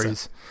Lark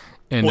Voorhees.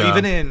 And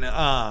even in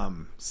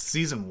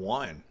season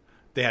 1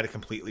 they had a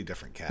completely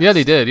different cast. Yeah,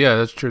 they did. Yeah,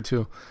 that's true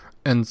too.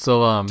 And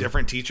so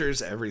different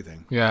teachers,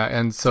 everything. Yeah,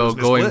 and so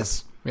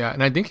Bliss. Yeah,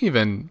 and I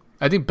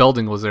think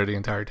Belding was there the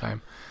entire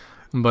time.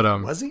 But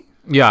was he?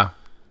 Yeah.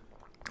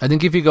 I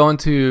think if you go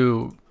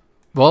into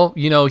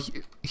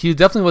he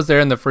definitely was there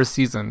in the first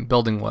season,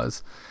 Belding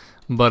was.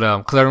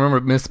 But cuz I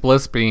remember Miss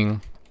Bliss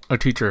being a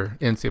teacher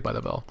in Saved by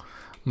the Bell.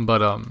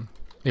 But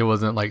it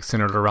wasn't like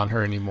centered around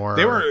her anymore.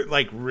 They were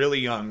like really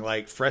young,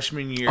 like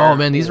freshman year. Oh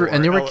man, they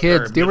were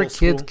kids. They were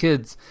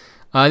kids.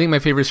 I think my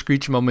favorite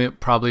Screech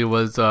moment probably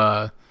was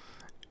it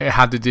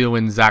had to do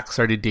when Zach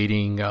started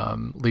dating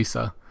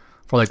Lisa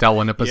for like that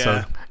one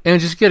episode,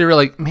 and just get it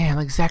like, man,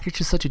 like Zach, you're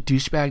just such a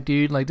douchebag,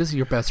 dude. Like this is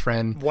your best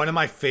friend. One of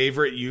my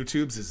favorite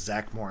YouTubes is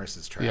Zach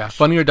Morris's trash. Yeah,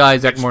 Funny or Die,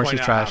 Zach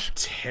Morris's trash.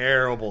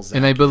 Terrible. Zach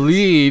and I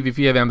believe if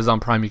you have Amazon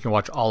Prime, you can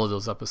watch all of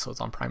those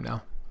episodes on Prime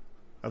now.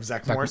 Of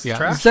Zach Morris's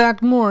trash?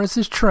 Zach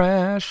Morris's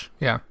trash.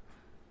 Yeah.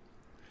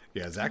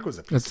 Yeah, Zach was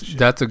a piece of shit.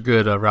 That's a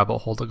good rabbit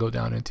hole to go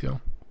down into.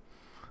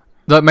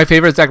 My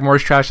favorite Zach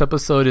Morris trash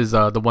episode is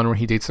the one where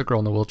he dates a girl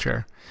in a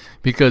wheelchair.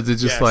 Because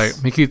it's just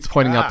like, he keeps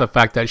pointing out the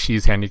fact that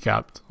she's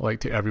handicapped,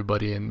 like, to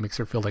everybody, and makes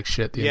her feel like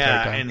shit the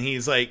entire time. Yeah, and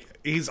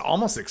he's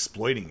almost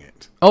exploiting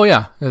it. Oh,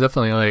 yeah.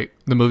 Definitely. Like,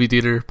 the movie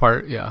theater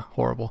part,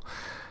 horrible.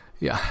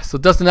 Yeah, so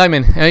Dustin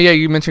Diamond.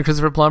 You mentioned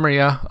Christopher Plummer.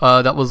 Yeah,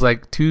 that was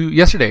like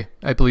yesterday,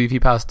 I believe he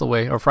passed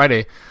away, or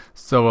Friday.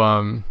 So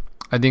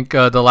I think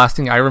the last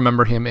thing I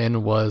remember him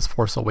in was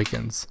Force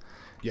Awakens.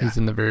 Yeah. He's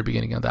in the very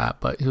beginning of that,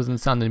 but he was in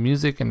Sound of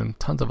Music and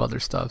tons of other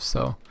stuff.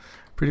 So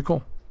pretty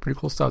cool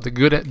stuff. The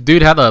good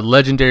dude had a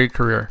legendary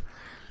career.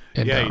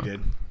 And, he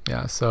did.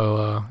 Yeah.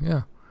 So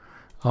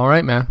All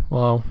right, man.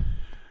 Well.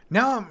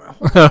 Now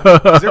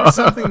there was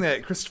something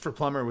that Christopher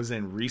Plummer was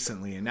in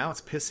recently, and now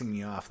it's pissing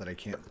me off that I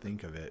can't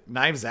think of it.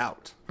 Knives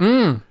Out.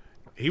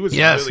 He was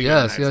really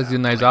good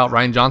in Knives Out.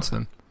 Ryan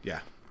Johnson.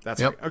 Yeah,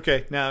 that's right.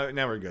 Okay. Now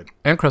we're good.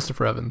 And Chris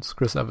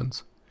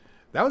Evans.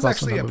 That was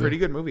actually a pretty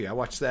good movie. I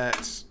watched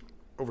that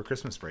over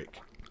Christmas break.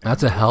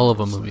 That's a hell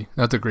of a movie.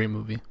 That's a great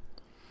movie.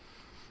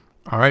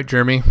 All right,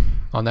 Jeremy.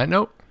 On that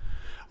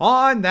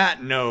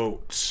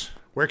note,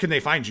 where can they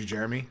find you,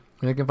 Jeremy?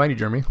 Where can find you,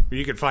 Jeremy?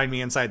 You can find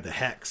me inside the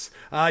Hex.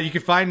 You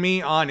can find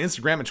me on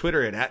Instagram and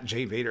Twitter at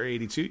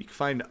 @jvader82. You can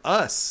find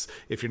us,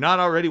 if you're not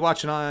already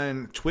watching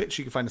on Twitch,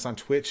 you can find us on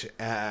Twitch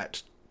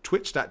at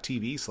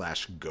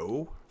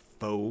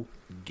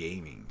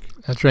twitch.tv/GoFoGaming.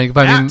 That's right. You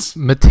can find me,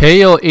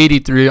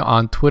 Mateo83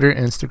 on Twitter,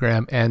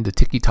 Instagram, and the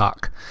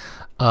TikTok.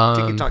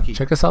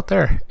 Check us out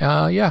there.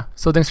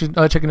 So thanks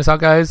for checking us out,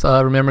 guys.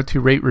 Remember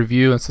to rate,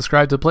 review, and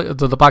subscribe to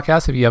the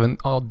podcast if you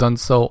haven't all done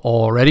so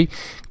already.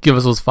 Give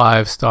us those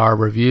 5-star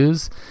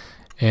reviews.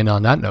 And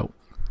on that note,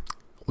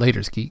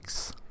 laters,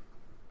 geeks.